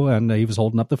video, and he was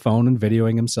holding up the phone and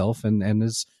videoing himself and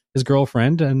his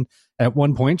girlfriend. And at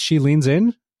one point, she leans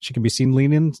in. She can be seen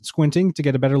leaning, squinting to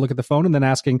get a better look at the phone, and then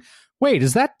asking, "Wait,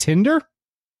 is that Tinder?"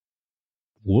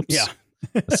 Whoops. Yeah.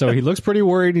 So he looks pretty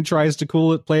worried. He tries to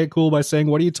play it cool by saying,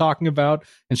 "What are you talking about?"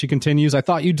 And she continues, "I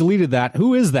thought you deleted that.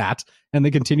 Who is that?" And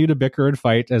they continue to bicker and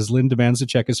fight as Lynn demands to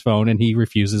check his phone, and he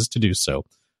refuses to do so.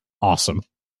 Awesome.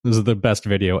 This is the best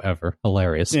video ever.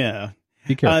 Hilarious. Yeah.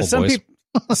 Be careful, boys.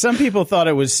 Some people thought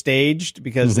it was staged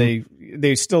because they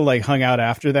still like hung out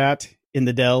after that in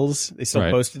the Dells. They still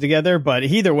posted together, but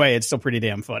either way, it's still pretty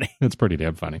damn funny. It's pretty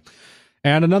damn funny.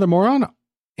 And another moron,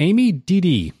 Amy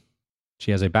DD.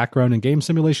 She has a background in game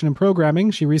simulation and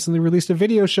programming. She recently released a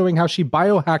video showing how she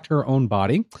biohacked her own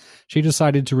body. She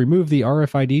decided to remove the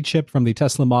RFID chip from the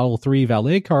Tesla Model 3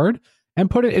 valet card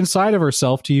and put it inside of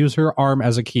herself to use her arm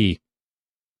as a key.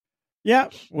 Yeah,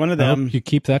 one of them. You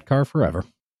keep that car forever.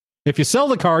 If you sell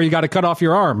the car, you got to cut off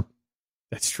your arm.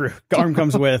 That's true. Arm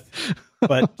comes with,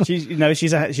 but she's a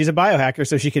biohacker,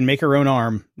 so she can make her own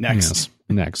arm next. Yes,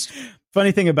 next.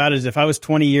 Funny thing about it is, if I was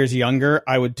 20 years younger,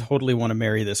 I would totally want to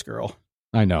marry this girl.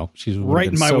 I know, she's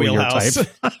right in my wheelhouse.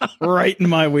 Right in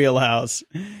my wheelhouse.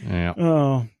 Yeah.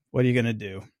 Oh, what are you gonna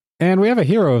do? And we have a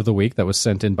hero of the week that was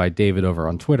sent in by David over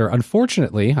on Twitter.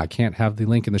 Unfortunately, I can't have the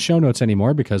link in the show notes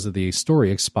anymore because of the story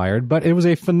expired, but it was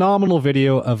a phenomenal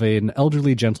video of an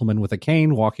elderly gentleman with a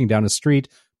cane walking down a street,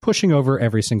 pushing over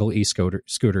every single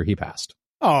e-scooter he passed.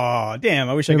 Oh, damn.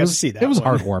 I wish I got to see that. It was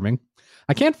heartwarming.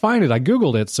 I can't find it. I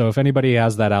Googled it, so if anybody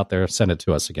has that out there, send it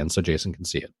to us again so Jason can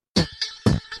see it.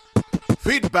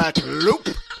 feedback loop.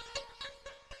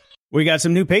 We got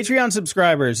some new Patreon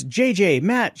subscribers, JJ,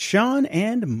 Matt, Sean,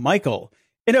 and Michael.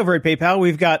 And over at PayPal,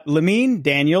 we've got Lamine,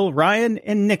 Daniel, Ryan,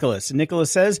 and Nicholas. And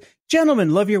Nicholas says, "Gentlemen,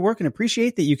 love your work and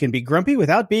appreciate that you can be grumpy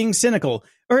without being cynical,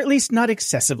 or at least not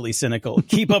excessively cynical.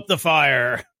 Keep up the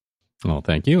fire." Well,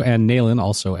 thank you. And Naylan,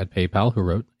 also at PayPal, who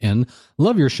wrote in,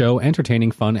 "Love your show,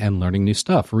 entertaining, fun, and learning new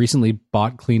stuff. Recently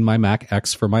bought Clean My Mac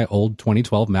X for my old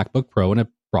 2012 MacBook Pro, and it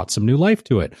brought some new life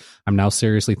to it. I'm now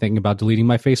seriously thinking about deleting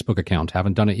my Facebook account.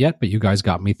 Haven't done it yet, but you guys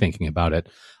got me thinking about it.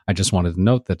 I just wanted to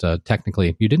note that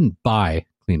technically you didn't buy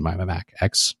Clean My Mac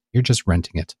X. You're just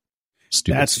renting it.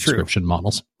 Stupid That's subscription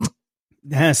models."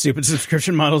 Stupid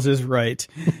subscription models is right.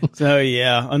 So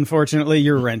yeah, unfortunately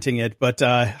you're renting it, but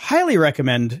highly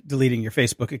recommend deleting your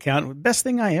Facebook account. Best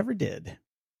thing I ever did.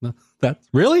 That's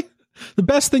really the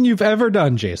best thing you've ever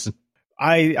done, Jason.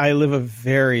 I live a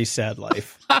very sad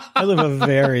life. I live a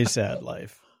very sad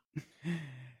life.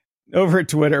 Over at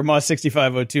Twitter,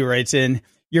 Moss6502 writes in,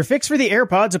 "Your fix for the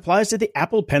AirPods applies to the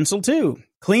Apple Pencil too.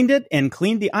 Cleaned it and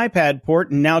cleaned the iPad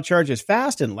port and now charges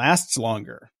fast and lasts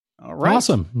longer." All right.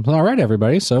 Awesome. All right,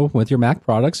 everybody. So with your Mac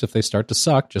products, if they start to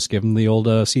suck, just give them the old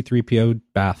C3PO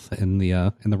bath in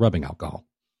the rubbing alcohol.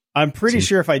 I'm pretty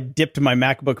sure if I dipped my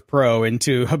MacBook Pro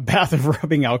into a bath of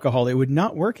rubbing alcohol, it would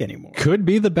not work anymore. Could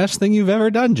be the best thing you've ever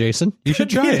done, Jason. You should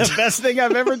try it. The best thing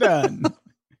I've ever done.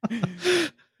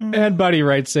 And Buddy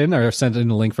writes in, or sent in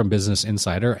a link from Business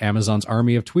Insider, "Amazon's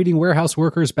army of tweeting warehouse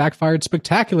workers backfired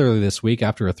spectacularly this week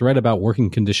after a thread about working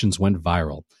conditions went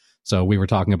viral." So we were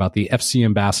talking about the FC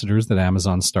ambassadors that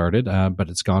Amazon started, but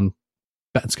it's gone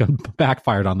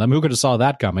backfired on them. Who could have saw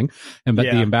that coming? And but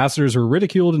the ambassadors were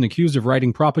ridiculed and accused of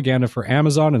writing propaganda for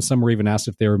Amazon, and some were even asked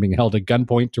if they were being held at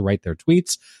gunpoint to write their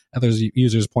tweets. Others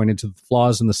users pointed to the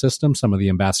flaws in the system. Some of the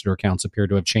ambassador accounts appear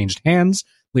to have changed hands,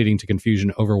 leading to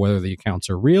confusion over whether the accounts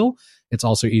are real. It's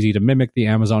also easy to mimic the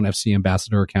Amazon FC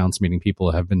ambassador accounts, meaning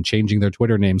people have been changing their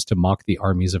Twitter names to mock the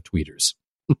armies of tweeters.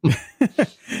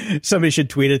 Somebody should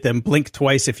tweet at them, "Blink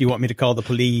twice if you want me to call the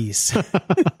police."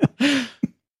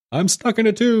 I'm stuck in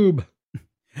a tube.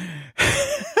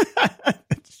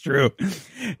 It's true.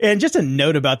 And just a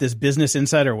note about this Business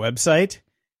Insider website.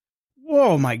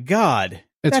 Oh my God.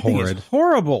 It's that horrid. Thing is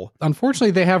horrible.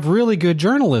 Unfortunately, they have really good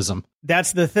journalism.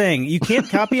 That's the thing. You can't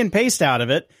copy and paste out of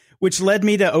it, which led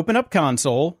me to open up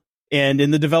Console and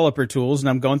in the developer tools, and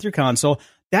I'm going through Console.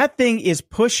 That thing is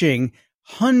pushing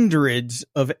hundreds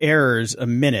of errors a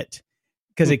minute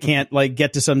because it can't like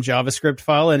get to some JavaScript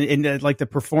file, and like the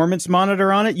performance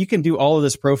monitor on it. You can do all of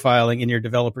this profiling in your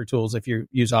developer tools if you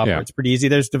use Opera. It's pretty easy.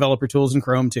 There's developer tools in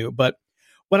Chrome too. But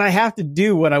what I have to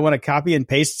do when I want to copy and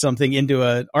paste something into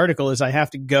an article is I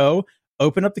have to go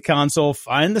open up the console,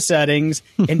 find the settings,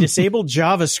 and disable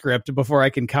JavaScript before I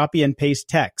can copy and paste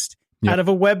text out of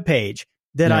a web page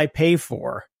that I pay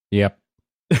for. Yep.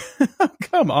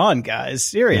 Come on, guys.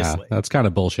 Seriously. Yeah, that's kind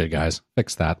of bullshit, guys.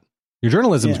 Fix that. Your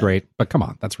journalism's great, but come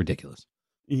on. That's ridiculous.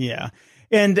 Yeah.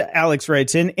 And Alex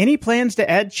writes in, "Any plans to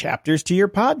add chapters to your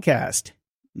podcast?"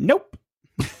 Nope.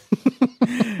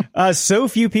 So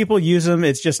few people use them.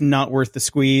 It's just not worth the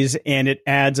squeeze. And it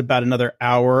adds about another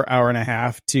hour and a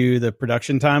half to the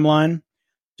production timeline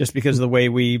just because of the way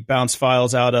we bounce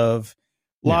files out of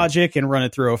Logic and run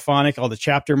it through Ophonic. All the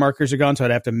chapter markers are gone, so I'd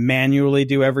have to manually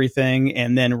do everything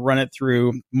and then run it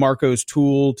through Marco's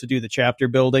tool to do the chapter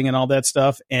building and all that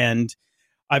stuff. And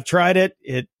I've tried it.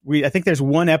 I think there's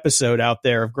one episode out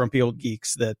there of Grumpy Old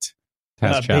Geeks that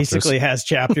basically has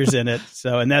chapters in it.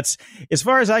 So, and that's as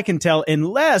far as I can tell,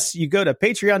 unless you go to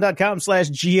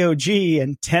patreon.com/GOG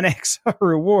and 10x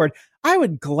reward, I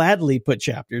would gladly put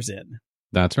chapters in.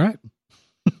 That's right.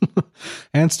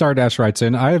 And Stardash writes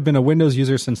in, "I have been a Windows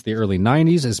user since the early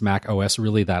 90s. Is Mac OS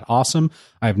really that awesome?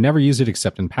 I have never used it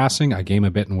except in passing. I game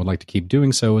a bit and would like to keep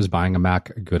doing so. Is buying a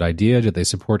Mac a good idea? Did they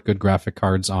support good graphic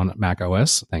cards on Mac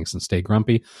OS? Thanks and stay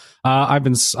grumpy."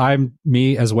 I'm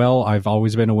me as well. I've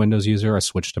always been a Windows user. I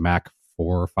switched to Mac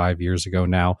 4 or 5 years ago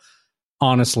now.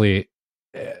 Honestly,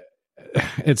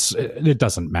 it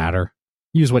doesn't matter.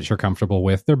 Use what you're comfortable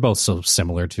with. They're both so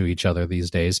similar to each other these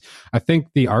days. I think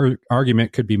the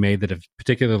argument could be made that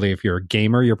particularly if you're a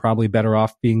gamer, you're probably better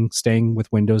off staying with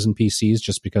Windows and PCs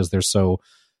just because there's so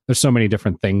many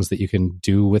different things that you can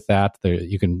do with that.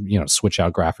 You can, switch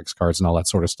out graphics cards and all that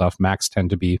sort of stuff. Macs tend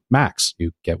to be Macs.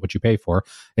 You get what you pay for.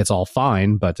 It's all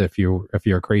fine, but if you're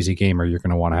a crazy gamer, you're going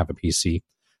to want to have a PC.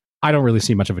 I don't really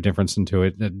see much of a difference into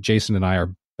it. Jason and I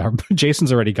are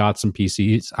Jason's already got some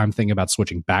PCs. I'm thinking about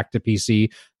switching back to PC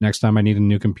next time I need a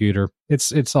new computer.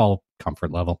 It's all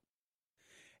comfort level.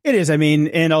 It is. I mean,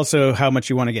 and also how much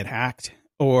you want to get hacked,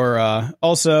 or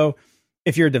also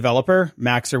If you're a developer,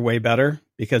 Macs are way better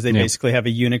because they basically have a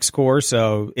Unix core.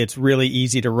 So it's really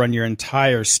easy to run your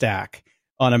entire stack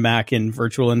on a Mac in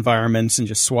virtual environments and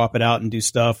just swap it out and do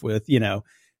stuff with,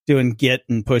 doing Git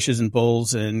and pushes and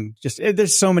pulls. And just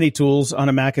there's so many tools on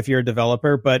a Mac if you're a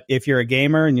developer. But if you're a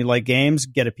gamer and you like games,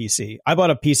 get a PC. I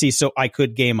bought a PC so I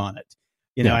could game on it.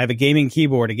 I have a gaming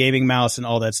keyboard, a gaming mouse, and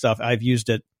all that stuff. I've used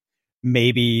it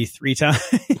maybe 3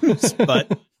 times,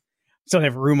 but don't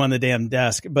have room on the damn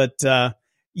desk. But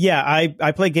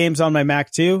I play games on my Mac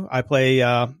too. I play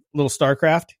little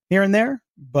StarCraft here and there,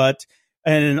 but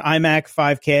an iMac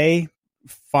 5K,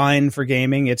 fine for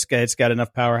gaming. It's got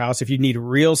enough powerhouse. If you need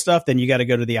real stuff, then you got to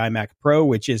go to the iMac Pro,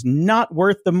 which is not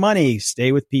worth the money.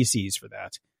 Stay with PCs for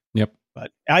that. Yep.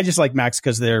 But I just like Macs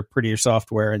because they're prettier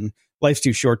software, and life's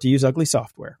too short to use ugly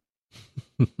software.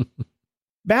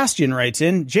 Bastion writes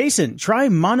in, Jason, try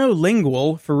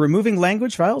monolingual for removing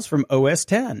language files from OS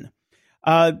 10.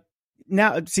 Now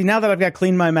that I've got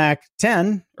Clean My Mac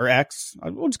 10 or X,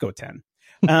 we'll just go with 10.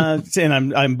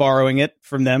 And I'm borrowing it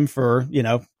from them for,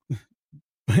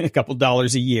 a couple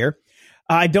dollars a year.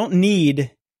 I don't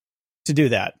need to do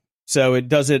that. So it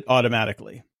does it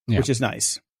automatically, which is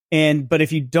nice. But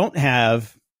if you don't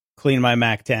have Clean My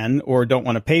Mac 10 or don't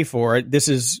want to pay for it, this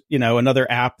is,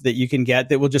 another app that you can get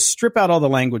that will just strip out all the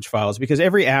language files, because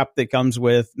every app that comes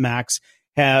with Macs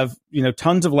have,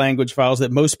 tons of language files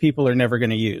that most people are never going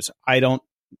to use. I don't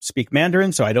speak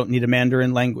Mandarin, so I don't need a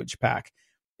Mandarin language pack.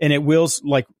 And it will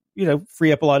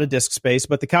free up a lot of disk space.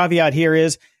 But the caveat here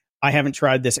is I haven't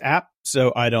tried this app,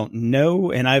 so I don't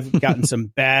know. And I've gotten some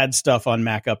bad stuff on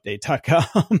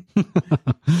MacUpdate.com.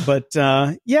 But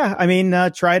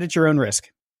try it at your own risk.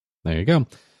 There you go.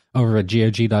 Over at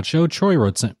GOG.show, Troy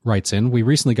writes in, we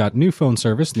recently got new phone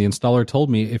service, and the installer told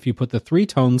me if you put the 3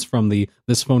 tones from the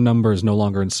 "this phone number is no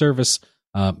longer in service"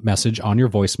 message on your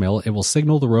voicemail, it will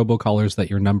signal the robocallers that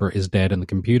your number is dead, and the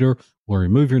computer will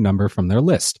remove your number from their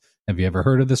list. Have you ever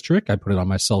heard of this trick? I put it on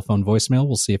my cell phone voicemail.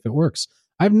 We'll see if it works.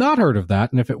 I've not heard of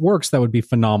that, and if it works, that would be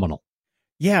phenomenal.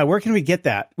 Yeah, where can we get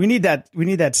that? We need that. We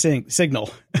need that signal.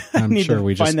 I'm sure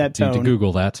we just need to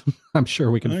Google that. I'm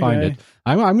sure we can find it.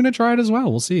 I'm going to try it as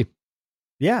well. We'll see.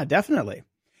 Yeah, definitely.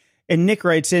 And Nick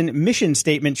writes in, mission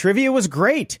statement trivia was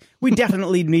great. We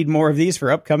definitely need more of these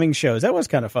for upcoming shows. That was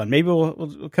kind of fun. Maybe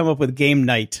we'll come up with game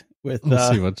night with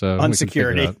see what, on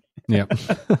security. Yeah.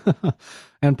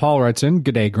 And Paul writes in,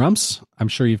 good day, Grumps. I'm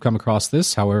sure you've come across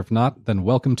this. However, if not, then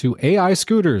welcome to AI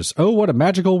scooters. Oh, what a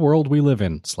magical world we live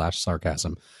in,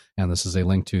 /sarcasm. And this is a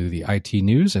link to the IT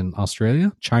news in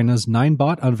Australia. China's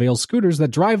Ninebot unveils scooters that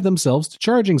drive themselves to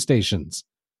charging stations.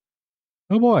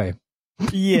 Oh, boy.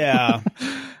 Yeah.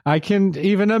 I can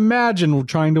even imagine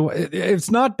trying to... It's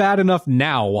not bad enough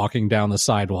now walking down the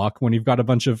sidewalk when you've got a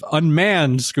bunch of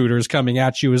unmanned scooters coming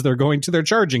at you as they're going to their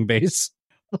charging base.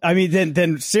 I mean,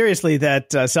 then seriously,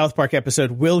 that South Park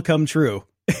episode will come true.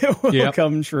 It will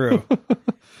come true.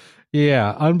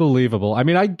 Yeah, unbelievable. I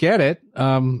mean, I get it.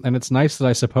 And it's nice that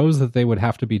I suppose that they would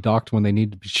have to be docked when they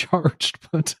need to be charged.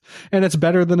 And it's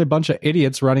better than a bunch of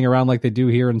idiots running around like they do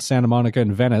here in Santa Monica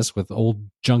and Venice with old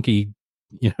junky,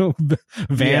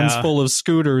 vans full of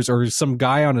scooters, or one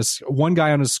guy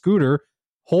on a scooter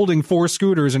holding 4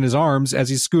 scooters in his arms as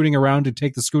he's scooting around to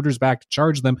take the scooters back to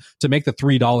charge them to make the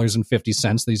 $3.50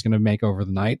 that he's going to make over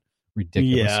the night.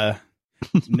 Ridiculous. Yeah.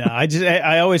 No,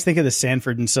 I always think of the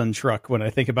Sanford and Son truck when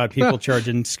I think about people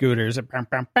charging scooters.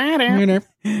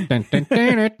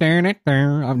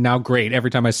 Now, great.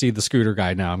 Every time I see the scooter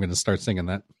guy now, I'm going to start singing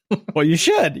that. Well, you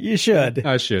should. You should.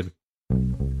 I should.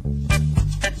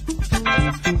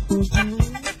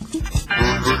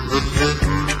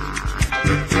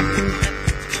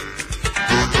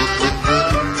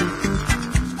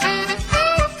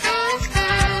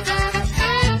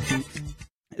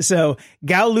 So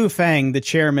Gao Lu Fang, the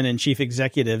chairman and chief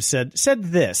executive, said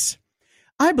this: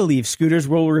 I believe scooters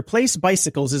will replace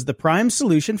bicycles as the prime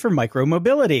solution for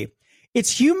micromobility.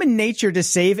 It's human nature to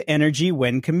save energy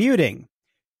when commuting.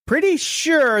 Pretty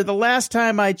sure the last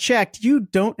time I checked, you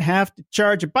don't have to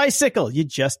charge a bicycle. You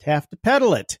just have to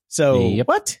pedal it. So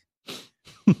what?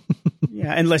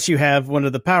 Yeah, unless you have one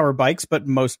of the power bikes, but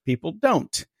most people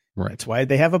don't. Right. That's why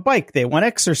they have a bike. They want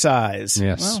exercise.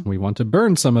 Yes, we want to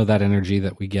burn some of that energy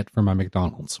that we get from our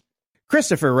McDonald's.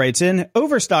 Christopher writes in,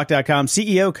 Overstock.com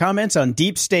CEO comments on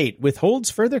Deep State, withholds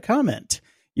further comment.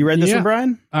 You read this one,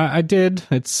 Brian? I did.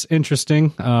 It's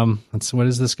interesting. What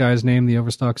is this guy's name, the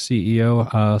Overstock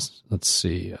CEO? Let's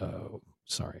see.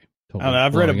 Sorry. Totally I don't know.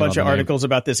 I've read a bunch of articles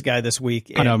about this guy this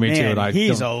week. I know, me too.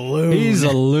 He's a loon. He's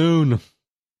a loon.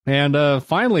 And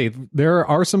finally, there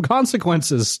are some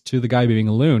consequences to the guy being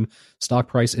a loon. Stock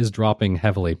price is dropping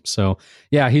heavily. So,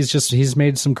 yeah, he's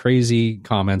made some crazy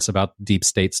comments about deep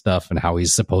state stuff and how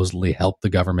he's supposedly helped the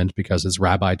government because his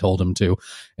rabbi told him to.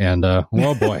 And,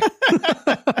 oh boy.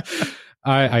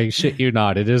 I shit you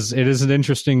not. It is an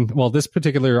interesting. Well, this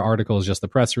particular article is just the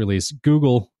press release.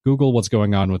 Google what's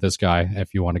going on with this guy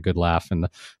if you want a good laugh. And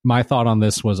my thought on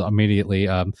this was immediately,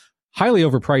 highly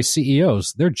overpriced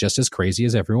CEOs. They're just as crazy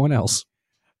as everyone else.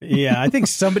 Yeah, I think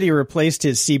somebody replaced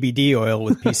his CBD oil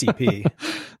with PCP.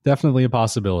 Definitely a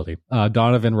possibility.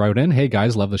 Donovan wrote in, "Hey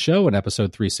guys, love the show." In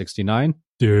episode 369,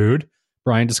 dude,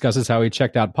 Brian discusses how he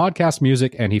checked out podcast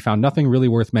music and he found nothing really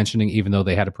worth mentioning, even though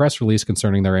they had a press release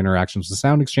concerning their interactions with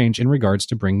Sound Exchange in regards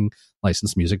to bringing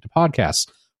licensed music to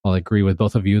podcasts. While I agree with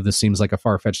both of you, this seems like a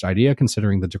far-fetched idea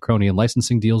considering the draconian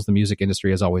licensing deals the music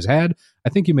industry has always had. I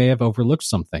think you may have overlooked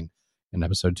something. In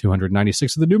episode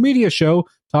 296 of the New Media Show,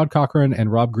 Todd Cochran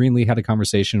and Rob Greenlee had a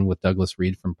conversation with Douglas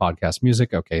Reed from Podcast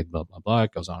Music. Okay, blah, blah, blah.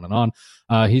 It goes on and on.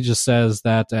 He just says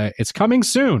that it's coming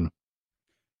soon.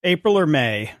 April or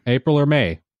May,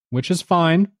 which is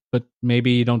fine, but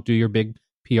maybe you don't do your big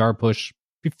PR push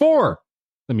before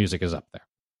the music is up there.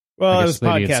 Well, it was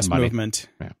podcast movement.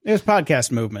 Yeah. It was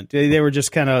podcast movement. They were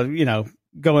just kind of,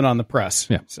 going on the press.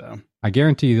 Yeah. So I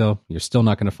guarantee you, though, you're still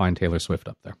not going to find Taylor Swift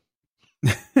up there.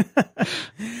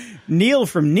 Neil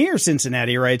from near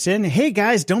Cincinnati writes in, "Hey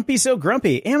guys, don't be so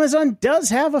grumpy. Amazon does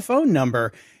have a phone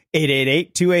number,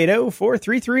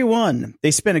 888-280-4331. They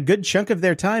spent a good chunk of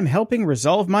their time helping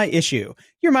resolve my issue.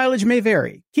 Your mileage may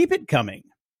vary. Keep it coming."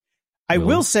 I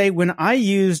will say, when I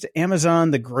used Amazon,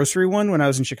 the grocery one, when I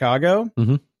was in Chicago,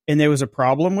 and there was a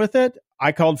problem with it,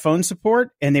 I called phone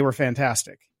support and they were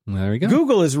fantastic. There we go.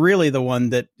 Google is really the one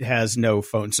that has no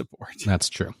phone support. That's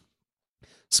true.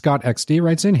 Scott XD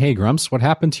writes in, "Hey Grumps, what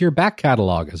happened to your back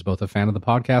catalog? As both a fan of the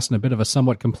podcast and a bit of a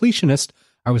somewhat completionist,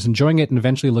 I was enjoying it and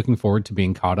eventually looking forward to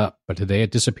being caught up. But today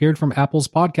it disappeared from Apple's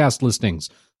podcast listings.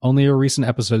 Only your recent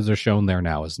episodes are shown there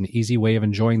now. Is an easy way of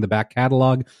enjoying the back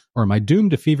catalog, or am I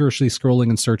doomed to feverishly scrolling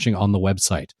and searching on the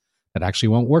website? That actually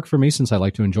won't work for me since I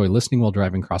like to enjoy listening while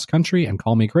driving cross country, and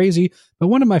call me crazy, but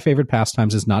one of my favorite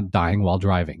pastimes is not dying while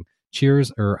driving.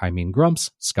 Cheers,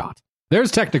 Grumps, Scott."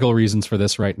 There's technical reasons for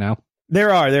this right now.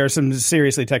 There are some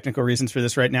seriously technical reasons for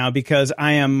this right now, because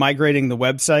I am migrating the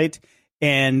website,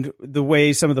 and the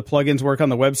way some of the plugins work on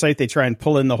the website, they try and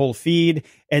pull in the whole feed,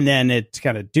 and then it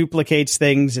kind of duplicates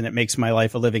things, and it makes my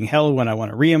life a living hell when I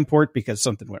want to re-import because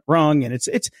something went wrong. And it's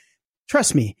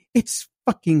trust me, it's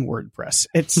fucking WordPress.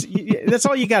 It's that's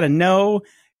all you got to know.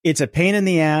 It's a pain in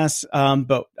the ass,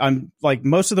 but I'm like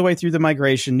most of the way through the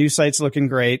migration. New site's looking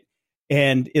great.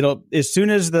 And as soon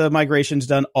as the migration's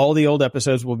done, all the old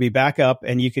episodes will be back up,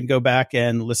 and you can go back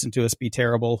and listen to us be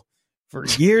terrible for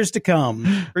years to come.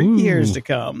 Years to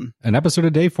come. An episode a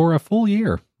day for a full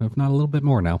year, if not a little bit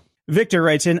more now. Victor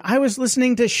writes in, "I was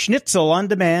listening to Schnitzel on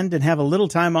demand and have a little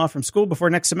time off from school before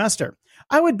next semester.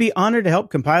 I would be honored to help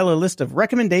compile a list of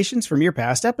recommendations from your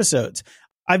past episodes.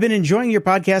 I've been enjoying your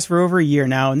podcast for over a year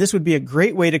now, and this would be a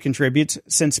great way to contribute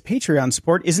since Patreon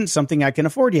support isn't something I can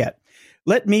afford yet.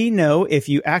 Let me know if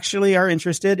you actually are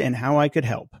interested and how I could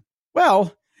help."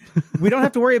 Well, we don't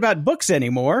have to worry about books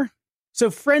anymore.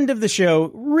 So friend of the show,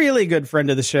 really good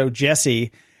friend of the show,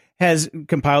 Jesse, has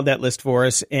compiled that list for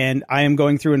us. And I am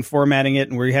going through and formatting it,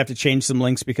 and we have to change some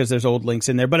links because there's old links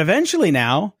in there. But eventually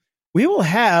now we will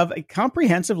have a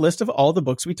comprehensive list of all the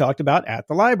books we talked about at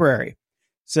the library.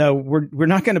 So we're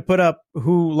not going to put up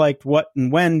who liked what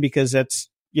and when, because that's,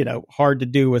 hard to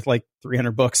do with like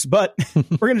 300 books, but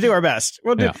we're going to do our best.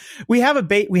 We have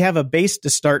a base to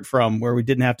start from where we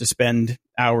didn't have to spend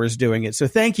hours doing it. So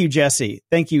thank you, Jesse.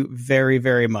 Thank you very,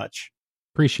 very much.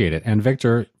 Appreciate it. And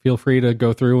Victor, feel free to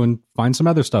go through and find some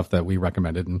other stuff that we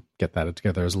recommended and get that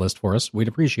together as a list for us. We'd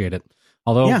appreciate it.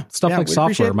 Although stuff like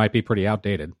software might be pretty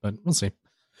outdated, but we'll see.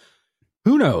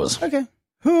 Who knows? Okay.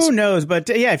 Who knows? But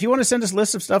if you want to send us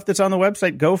lists of stuff that's on the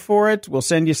website, go for it. We'll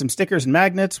send you some stickers and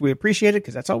magnets. We appreciate it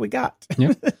because that's all we got.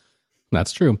 Yeah,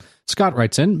 that's true. Scott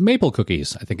writes in, "Maple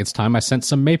cookies. I think it's time I sent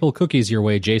some maple cookies your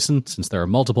way, Jason. Since there are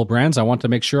multiple brands, I want to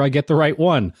make sure I get the right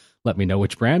one. Let me know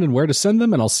which brand and where to send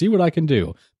them, and I'll see what I can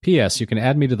do. P.S. You can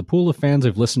add me to the pool of fans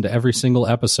who've listened to every single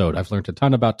episode. I've learned a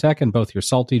ton about tech, and both your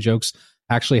salty jokes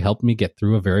actually helped me get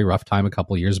through a very rough time a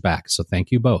couple years back. So thank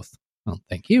you both." Well,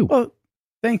 thank you. Well,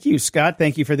 thank you, Scott.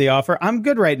 Thank you for the offer. I'm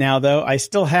good right now, though. I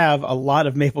still have a lot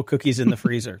of maple cookies in the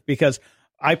freezer because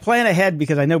I plan ahead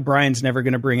because I know Brian's never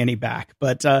going to bring any back,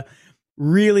 but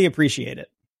really appreciate it.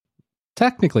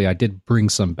 Technically, I did bring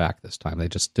some back this time. They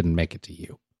just didn't make it to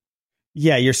you.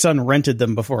 Yeah, your son rented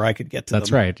them before I could get to them.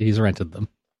 That's right. He's rented them.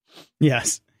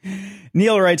 Yes.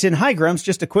 Neil writes in, "Hi, Grumps,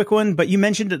 just a quick one, but you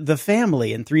mentioned The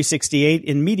Family in 368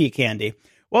 in Media Candy.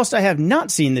 Whilst I have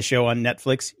not seen the show on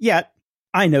Netflix yet,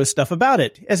 I know stuff about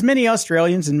it, as many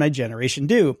Australians in my generation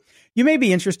do. You may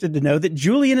be interested to know that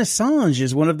Julian Assange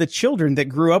is one of the children that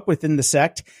grew up within the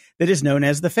sect that is known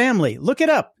as The Family. Look it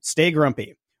up. Stay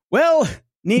grumpy." Well,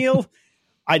 Neil,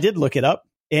 I did look it up,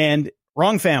 and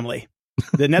wrong family.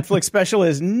 The Netflix special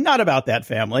is not about that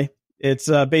family. It's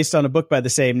based on a book by the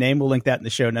same name. We'll link that in the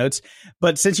show notes.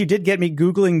 But since you did get me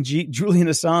Googling Julian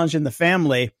Assange and The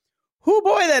Family, oh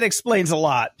boy, that explains a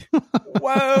lot.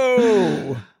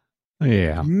 Whoa.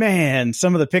 Yeah. Man,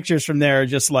 some of the pictures from there are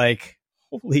just like,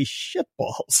 holy shit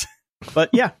balls. But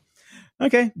yeah.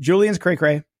 Okay. Julian's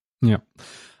cray-cray. Yeah.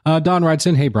 Don writes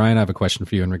in, "Hey, Brian, I have a question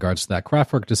for you in regards to that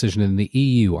Kraftwerk decision in the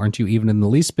EU. Aren't you even in the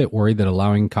least bit worried that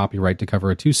allowing copyright to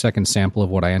cover a 2-second sample of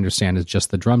what I understand is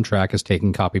just the drum track is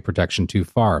taking copy protection too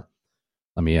far?"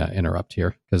 Let me interrupt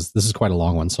here because this is quite a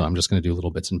long one, so I'm just going to do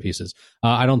little bits and pieces.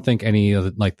 I don't think any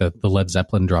of like the Led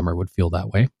Zeppelin drummer would feel that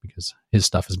way because his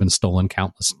stuff has been stolen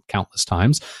countless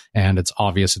times, and it's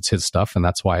obvious it's his stuff, and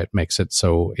that's why it makes it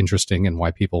so interesting and why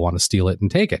people want to steal it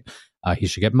and take it. He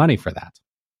should get money for that.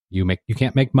 You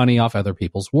can't make money off other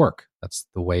people's work. That's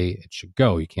the way it should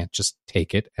go. You can't just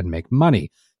take it and make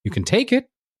money. You can take it,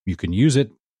 you can use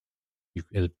it,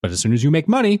 but as soon as you make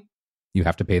money, you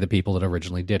have to pay the people that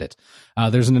originally did it.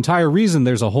 There's an entire reason.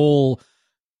 There's a whole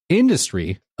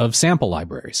industry of sample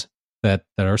libraries that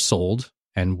are sold,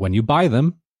 and when you buy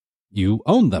them, you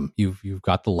own them. You've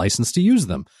got the license to use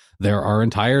them. There are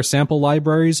entire sample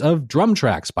libraries of drum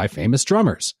tracks by famous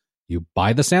drummers. You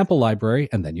buy the sample library,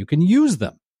 and then you can use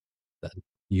them. Then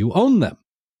you own them.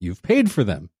 You've paid for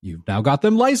them. You've now got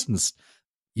them licensed.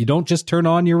 You don't just turn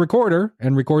on your recorder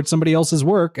and record somebody else's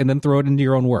work and then throw it into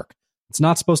your own work. It's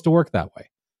not supposed to work that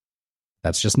way.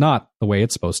 That's just not the way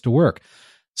it's supposed to work.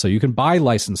 So you can buy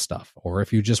licensed stuff, or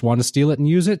if you just want to steal it and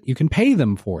use it, you can pay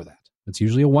them for that. It's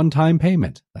usually a one-time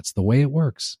payment. That's the way it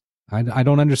works. I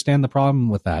don't understand the problem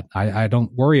with that. I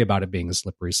don't worry about it being a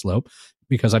slippery slope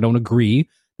because I don't agree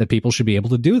that people should be able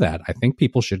to do that. I think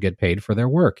people should get paid for their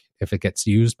work if it gets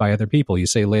used by other people. You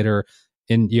say later,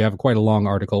 you have quite a long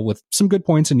article with some good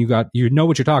points, and you know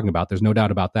what you're talking about. There's no doubt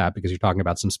about that because you're talking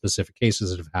about some specific cases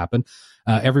that have happened.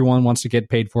 Everyone wants to get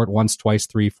paid for it once, twice,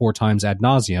 3, 4 times ad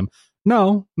nauseum.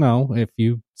 No. If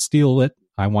you steal it,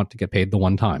 I want to get paid the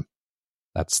one time.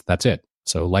 That's it.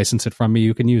 So license it from me.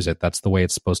 You can use it. That's the way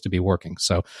it's supposed to be working.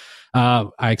 So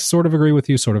I sort of agree with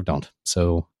you, sort of don't.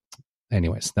 So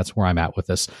anyways, that's where I'm at with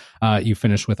this. You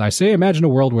finish with, "I say, imagine a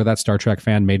world where that Star Trek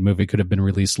fan-made movie could have been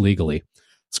released legally.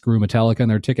 Screw Metallica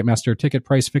and their Ticketmaster ticket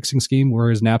price fixing scheme.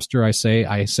 Where is Napster?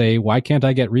 I say, why can't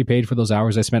I get repaid for those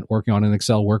hours I spent working on an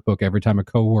Excel workbook every time a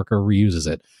coworker reuses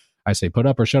it? I say, put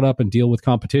up or shut up and deal with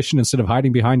competition instead of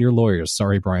hiding behind your lawyers.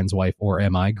 Sorry, Brian's wife, or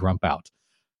am I? Grump out."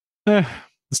 The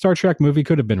Star Trek movie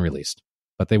could have been released,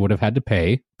 but they would have had to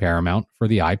pay Paramount for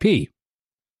the IP.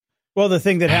 Well, the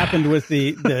thing that happened with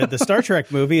the Star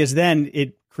Trek movie is then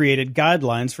it created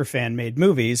guidelines for fan-made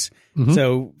movies. Mm-hmm.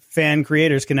 So fan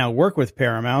creators can now work with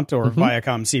Paramount or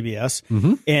Viacom CBS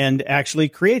and actually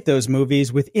create those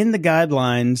movies within the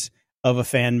guidelines of a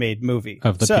fan-made movie.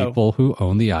 Of the people who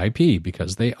own the IP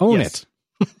because they own it.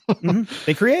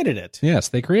 They created it. Yes,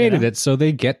 they created it, so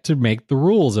they get to make the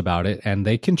rules about it, and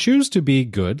they can choose to be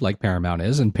good like Paramount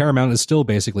is, and Paramount is still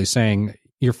basically saying,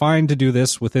 you're fine to do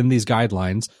this within these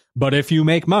guidelines, but if you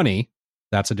make money,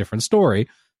 that's a different story,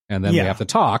 and then we have to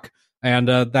talk, and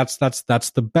that's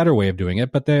the better way of doing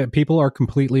it, but the people are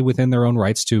completely within their own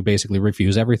rights to basically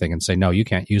refuse everything and say, no, you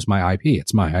can't use my IP,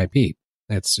 it's my IP.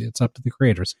 It's up to the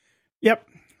creators. Yep.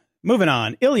 Moving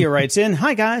on. Ilya writes in,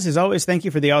 "Hi guys, as always, thank you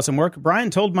for the awesome work.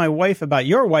 Brian told my wife about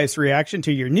your wife's reaction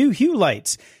to your new Hue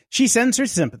lights. She sends her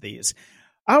sympathies.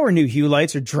 Our new Hue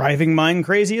lights are driving mine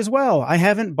crazy as well. I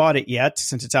haven't bought it yet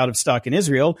since it's out of stock in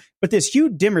Israel, but this Hue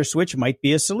dimmer switch might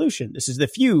be a solution. This is the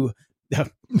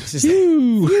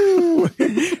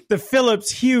the Philips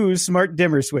Hue smart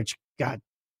dimmer switch. God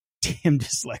damn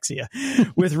dyslexia.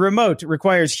 With remote,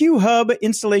 requires Hue Hub,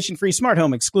 installation-free smart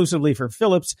home exclusively for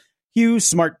Philips Hue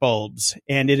smart bulbs,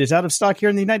 and it is out of stock here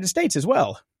in the United States as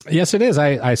well." Yes, it is.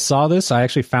 I saw this. I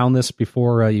actually found this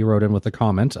before you wrote in with the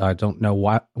comment. I don't know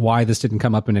why this didn't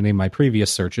come up in any of my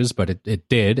previous searches, but it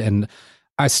did. And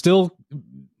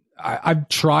I've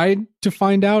tried to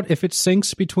find out if it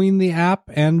syncs between the app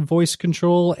and voice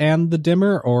control and the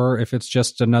dimmer, or if it's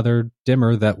just another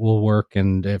dimmer that will work.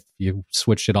 And if you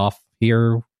switch it off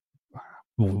here,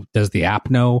 does the app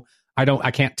know?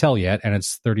 I can't tell yet, and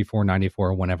it's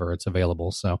 $34.94 whenever it's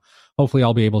available. So hopefully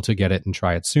I'll be able to get it and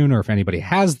try it soon. Or if anybody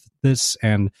has this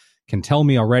and can tell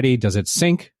me already, does it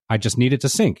sync? I just need it to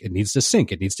sync. It needs to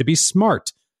sync. It needs to be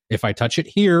smart. If I touch it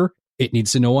here, it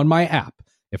needs to know on my app.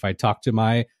 If I talk to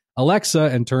my Alexa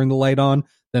and turn the light on,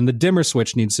 then the dimmer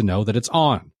switch needs to know that it's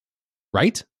on.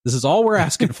 Right? This is all we're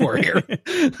asking for here.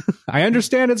 I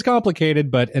understand it's complicated,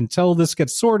 but until this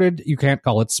gets sorted, you can't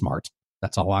call it smart.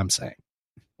 That's all I'm saying.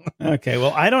 Okay,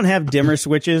 well, I don't have dimmer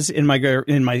switches in my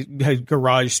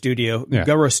garage studio,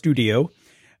 Garage Studio.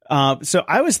 So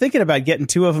I was thinking about getting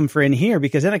 2 of them for in here,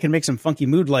 because then I can make some funky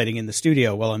mood lighting in the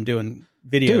studio while I'm doing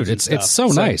videos. Dude, it's so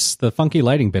nice. The funky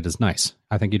lighting bit is nice.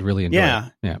 I think you'd really enjoy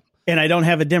it. Yeah. And I don't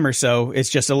have a dimmer, so it's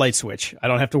just a light switch. I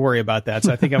don't have to worry about that.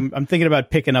 So I think I'm thinking about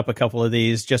picking up a couple of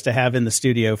these just to have in the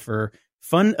studio for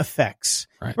fun effects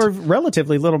for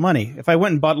relatively little money. If I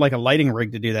went and bought like a lighting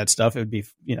rig to do that stuff, it would be,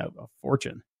 a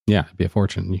fortune. Yeah, it'd be a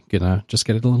fortune. You can just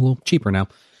get it a little cheaper now.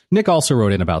 Nick also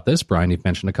wrote in about this. Brian, you've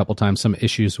mentioned a couple times some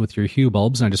issues with your Hue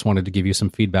bulbs, and I just wanted to give you some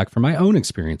feedback from my own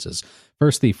experiences.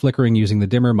 First, the flickering using the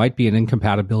dimmer might be an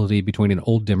incompatibility between an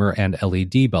old dimmer and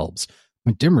LED bulbs.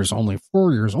 My dimmer's only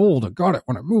 4 years old. I got it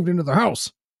when I moved into the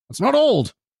house. It's not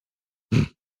old.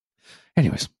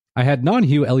 Anyways, I had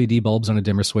non-Hue LED bulbs on a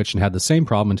dimmer switch and had the same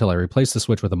problem until I replaced the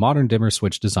switch with a modern dimmer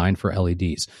switch designed for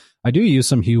LEDs. I do use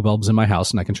some Hue bulbs in my house,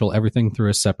 and I control everything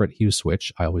through a separate Hue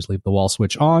switch. I always leave the wall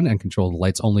switch on and control the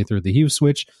lights only through the Hue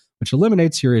switch, which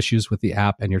eliminates your issues with the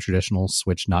app and your traditional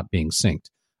switch not being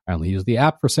synced. I only use the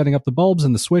app for setting up the bulbs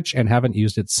and the switch and haven't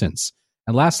used it since.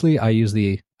 And lastly, I use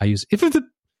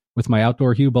with my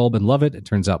outdoor Hue bulb and love it. It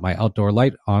turns out my outdoor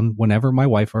light on whenever my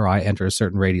wife or I enter a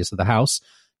certain radius of the house.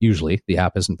 Usually, the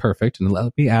app isn't perfect, and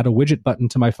let me add a widget button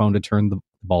to my phone to turn the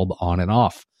bulb on and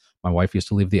off. My wife used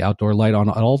to leave the outdoor light on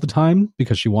all the time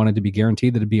because she wanted to be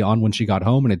guaranteed that it'd be on when she got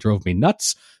home, and it drove me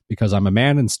nuts because I'm a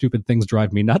man and stupid things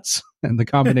drive me nuts. And the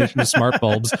combination of smart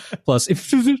bulbs plus it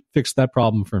fixed that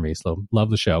problem for me. So love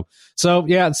the show. So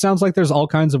yeah, it sounds like there's all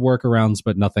kinds of workarounds,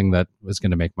 but nothing that was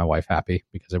going to make my wife happy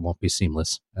because it won't be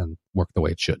seamless and work the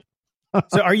way it should.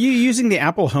 So are you using the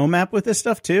Apple Home app with this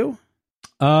stuff too?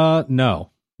 No.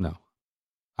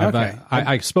 Okay.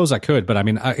 I suppose I could, but I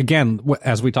mean, again,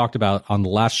 as we talked about on the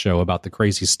last show about the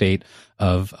crazy state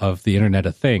of the Internet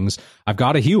of Things, I've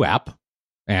got a Hue app,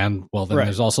 and well, then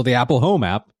there's also the Apple Home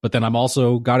app, but then I'm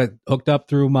also got it hooked up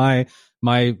through my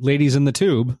ladies in the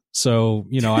tube. So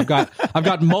I've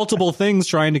got multiple things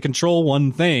trying to control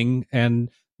one thing, and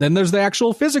then there's the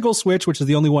actual physical switch, which is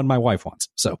the only one my wife wants.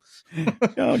 So,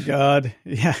 oh God,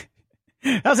 yeah.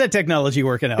 How's that technology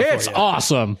working out for you? It's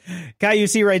awesome. Guy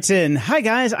UC writes in, "Hi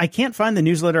guys, I can't find the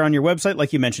newsletter on your website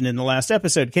like you mentioned in the last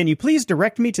episode. Can you please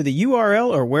direct me to the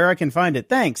URL or where I can find it?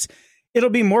 Thanks.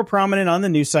 It'll be more prominent on the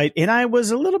new site." And I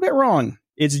was a little bit wrong.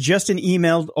 It's just an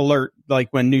emailed alert like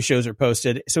when new shows are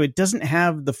posted. So it doesn't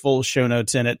have the full show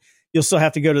notes in it. You'll still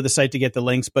have to go to the site to get the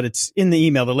links, but it's in the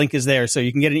email. The link is there. So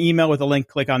you can get an email with a link,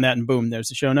 click on that, and boom, there's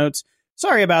the show notes.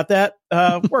 Sorry about that.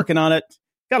 Working on it.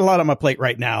 Got a lot on my plate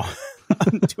right now.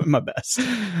 I'm doing my best.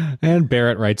 And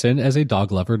Barrett writes in, as a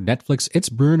dog lover, Netflix It's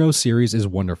Bruno series is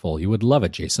wonderful. You would love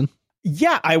it, Jason.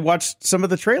 Yeah, I watched some of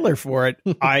the trailer for it.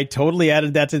 I totally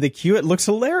added that to the queue. It looks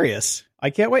hilarious. I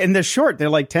can't wait. And they're short. They're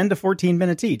like 10 to 14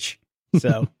 minutes each.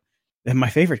 So they're my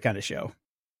favorite kind of show.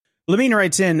 Lamine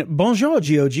writes in, Bonjour,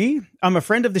 GOG. I'm a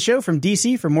friend of the show from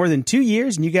DC for more than 2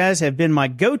 years, and you guys have been my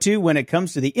go-to when it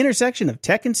comes to the intersection of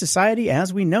tech and society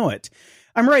as we know it.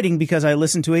 I'm writing because I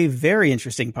listened to a very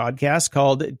interesting podcast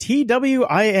called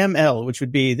TWIML, which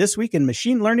would be This Week in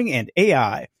Machine Learning and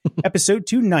AI, episode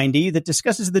 290, that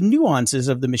discusses the nuances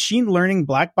of the machine learning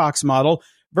black box model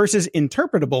versus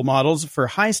interpretable models for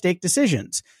high-stake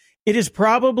decisions. It is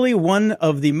probably one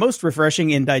of the most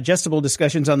refreshing and digestible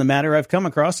discussions on the matter I've come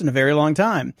across in a very long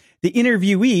time. The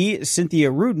interviewee,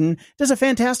 Cynthia Rudin, does a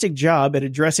fantastic job at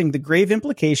addressing the grave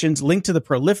implications linked to the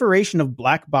proliferation of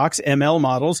black box ML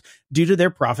models due to their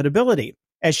profitability.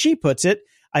 As she puts it,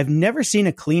 I've never seen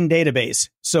a clean database,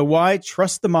 so why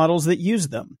trust the models that use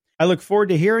them? I look forward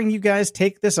to hearing you guys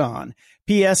take this on.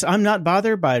 P.S. I'm not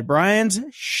bothered by Brian's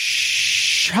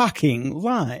shocking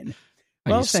line.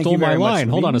 Well, you stole my line.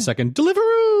 Hold on a second.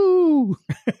 Deliveroo!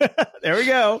 There we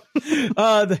go.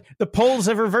 The polls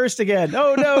have reversed again.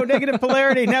 Oh, no, negative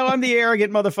polarity. Now I'm the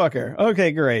arrogant motherfucker.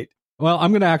 Okay, great. Well,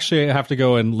 I'm going to actually have to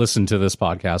go and listen to this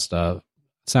podcast.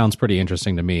 Sounds pretty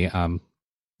interesting to me.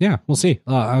 Yeah, we'll see.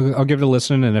 I'll give it a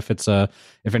listen, and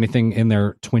if anything in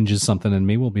there twinges something in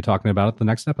me, we'll be talking about it the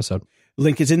next episode.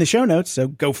 Link is in the show notes, so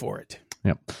go for it.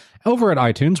 Yep. Over at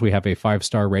iTunes, we have a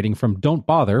 5-star rating from Don't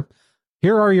Bother.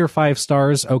 Here are your 5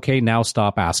 stars. Okay, now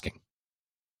stop asking.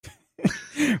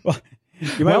 Well,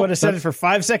 You might want to set it for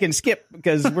 5-second skip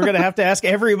because we're going to have to ask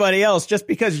everybody else. Just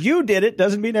because you did it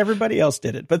doesn't mean everybody else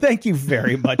did it. But thank you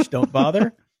very much. Don't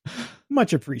bother.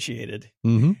 Much appreciated.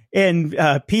 Mm-hmm. And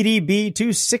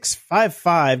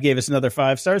PDB2655 gave us another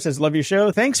 5 stars. Says, love your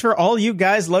show. Thanks for all you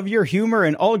guys. Love your humor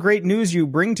and all great news you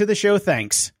bring to the show.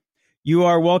 Thanks. You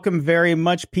are welcome very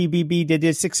much. PBB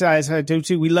did 6 eyes.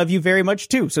 We love you very much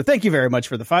too. So thank you very much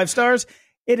for the 5 stars.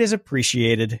 It is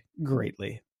appreciated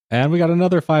greatly. And we got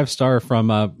another 5-star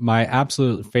from my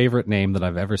absolute favorite name that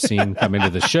I've ever seen come into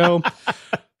the show.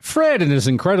 Fred and his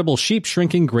incredible sheep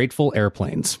shrinking grateful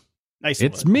airplanes. Nice.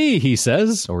 It's me, he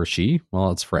says, or she.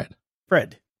 Well, it's Fred.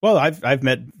 Fred. Well, I've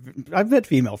met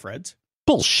female Freds.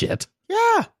 Bullshit.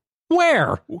 Yeah.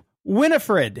 Where?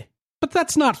 Winifred. But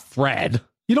that's not Fred.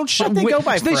 You don't But they go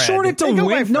by They Fred. short it to They go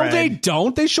by Win. No, Fred. they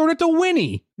don't. They short it to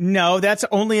Winnie. No, that's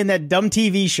only in that dumb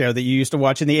TV show that you used to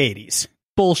watch in the 80s.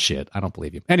 Bullshit. I don't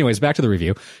believe you. Anyways, back to the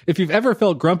review. If you've ever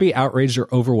felt grumpy, outraged,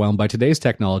 or overwhelmed by today's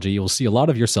technology, you will see a lot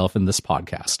of yourself in this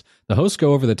podcast. The hosts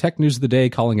go over the tech news of the day,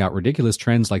 calling out ridiculous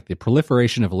trends like the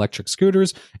proliferation of electric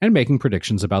scooters and making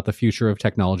predictions about the future of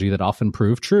technology that often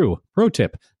prove true. Pro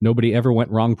tip, nobody ever went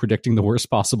wrong predicting the worst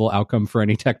possible outcome for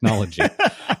any technology.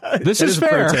 This is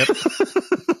fair.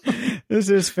 This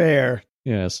is fair.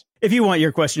 Yes. If you want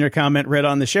your question or comment read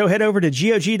on the show, head over to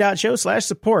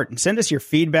gog.show/support and send us your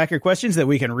feedback or questions that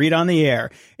we can read on the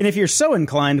air. And if you're so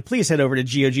inclined, please head over to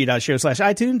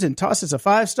gog.show/iTunes and toss us a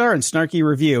 5-star and snarky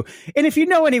review. And if you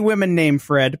know any women named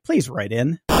Fred, please write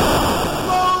in.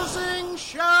 Closing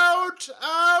shout-outs!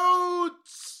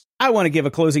 I want to give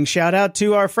a closing shout out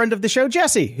to our friend of the show,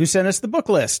 Jesse, who sent us the book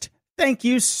list. Thank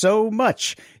you so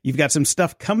much. You've got some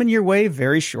stuff coming your way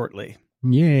very shortly.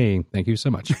 Yay. Thank you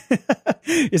so much.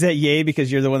 Is that yay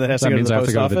because you're the one that has to go to the post office? That means I have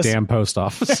to go to the damn post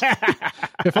office.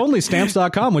 If only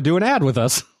Stamps.com would do an ad with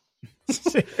us.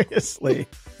 Seriously.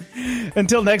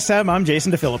 Until next time, I'm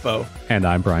Jason DeFilippo. And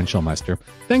I'm Brian Schulmeister.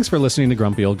 Thanks for listening to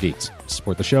Grumpy Old Geeks. To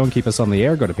support the show and keep us on the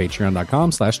air, go to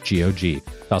patreon.com/GOG.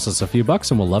 Toss us a few bucks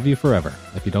and we'll love you forever.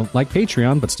 If you don't like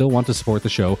Patreon but still want to support the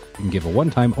show, you can give a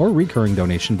one-time or recurring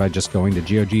donation by just going to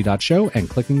GOG.show and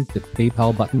clicking the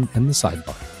PayPal button in the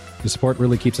sidebar. Your support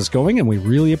really keeps us going, and we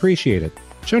really appreciate it.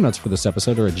 Show notes for this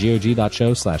episode are at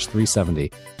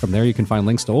gog.show/370. From there, you can find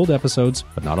links to old episodes,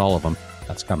 but not all of them.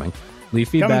 That's coming. Leave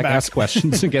feedback, ask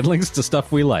questions, and get links to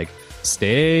stuff we like.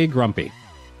 Stay grumpy.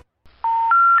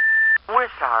 We're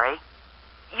sorry.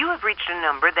 You have reached a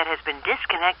number that has been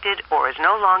disconnected or is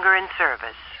no longer in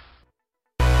service.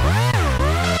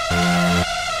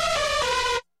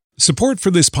 Support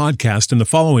for this podcast and the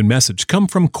following message come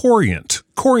from Corient.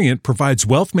 Corient provides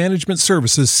wealth management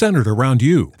services centered around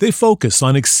you. They focus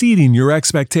on exceeding your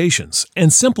expectations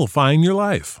and simplifying your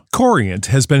life. Corient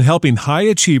has been helping high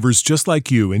achievers just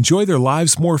like you enjoy their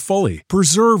lives more fully,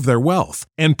 preserve their wealth,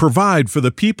 and provide for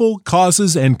the people,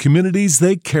 causes, and communities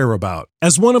they care about.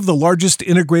 As one of the largest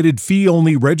integrated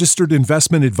fee-only registered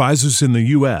investment advisors in the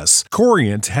U.S.,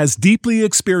 Corient has deeply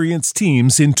experienced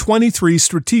teams in 23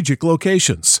 strategic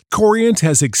locations. Corient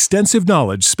has extensive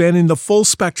knowledge spanning the full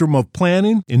spectrum of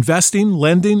planning, investing,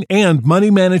 lending, and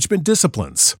money management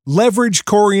disciplines. Leverage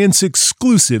Corient's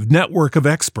exclusive network of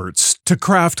experts to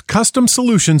craft custom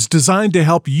solutions designed to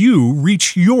help you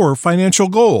reach your financial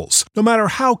goals, no matter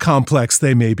how complex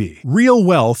they may be. Real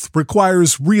wealth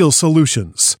requires real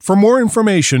solutions. For more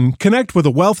information, connect with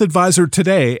a wealth advisor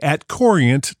today at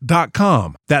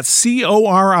Corient.com. That's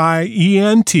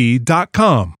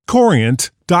Corient.com.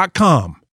 Corient.com.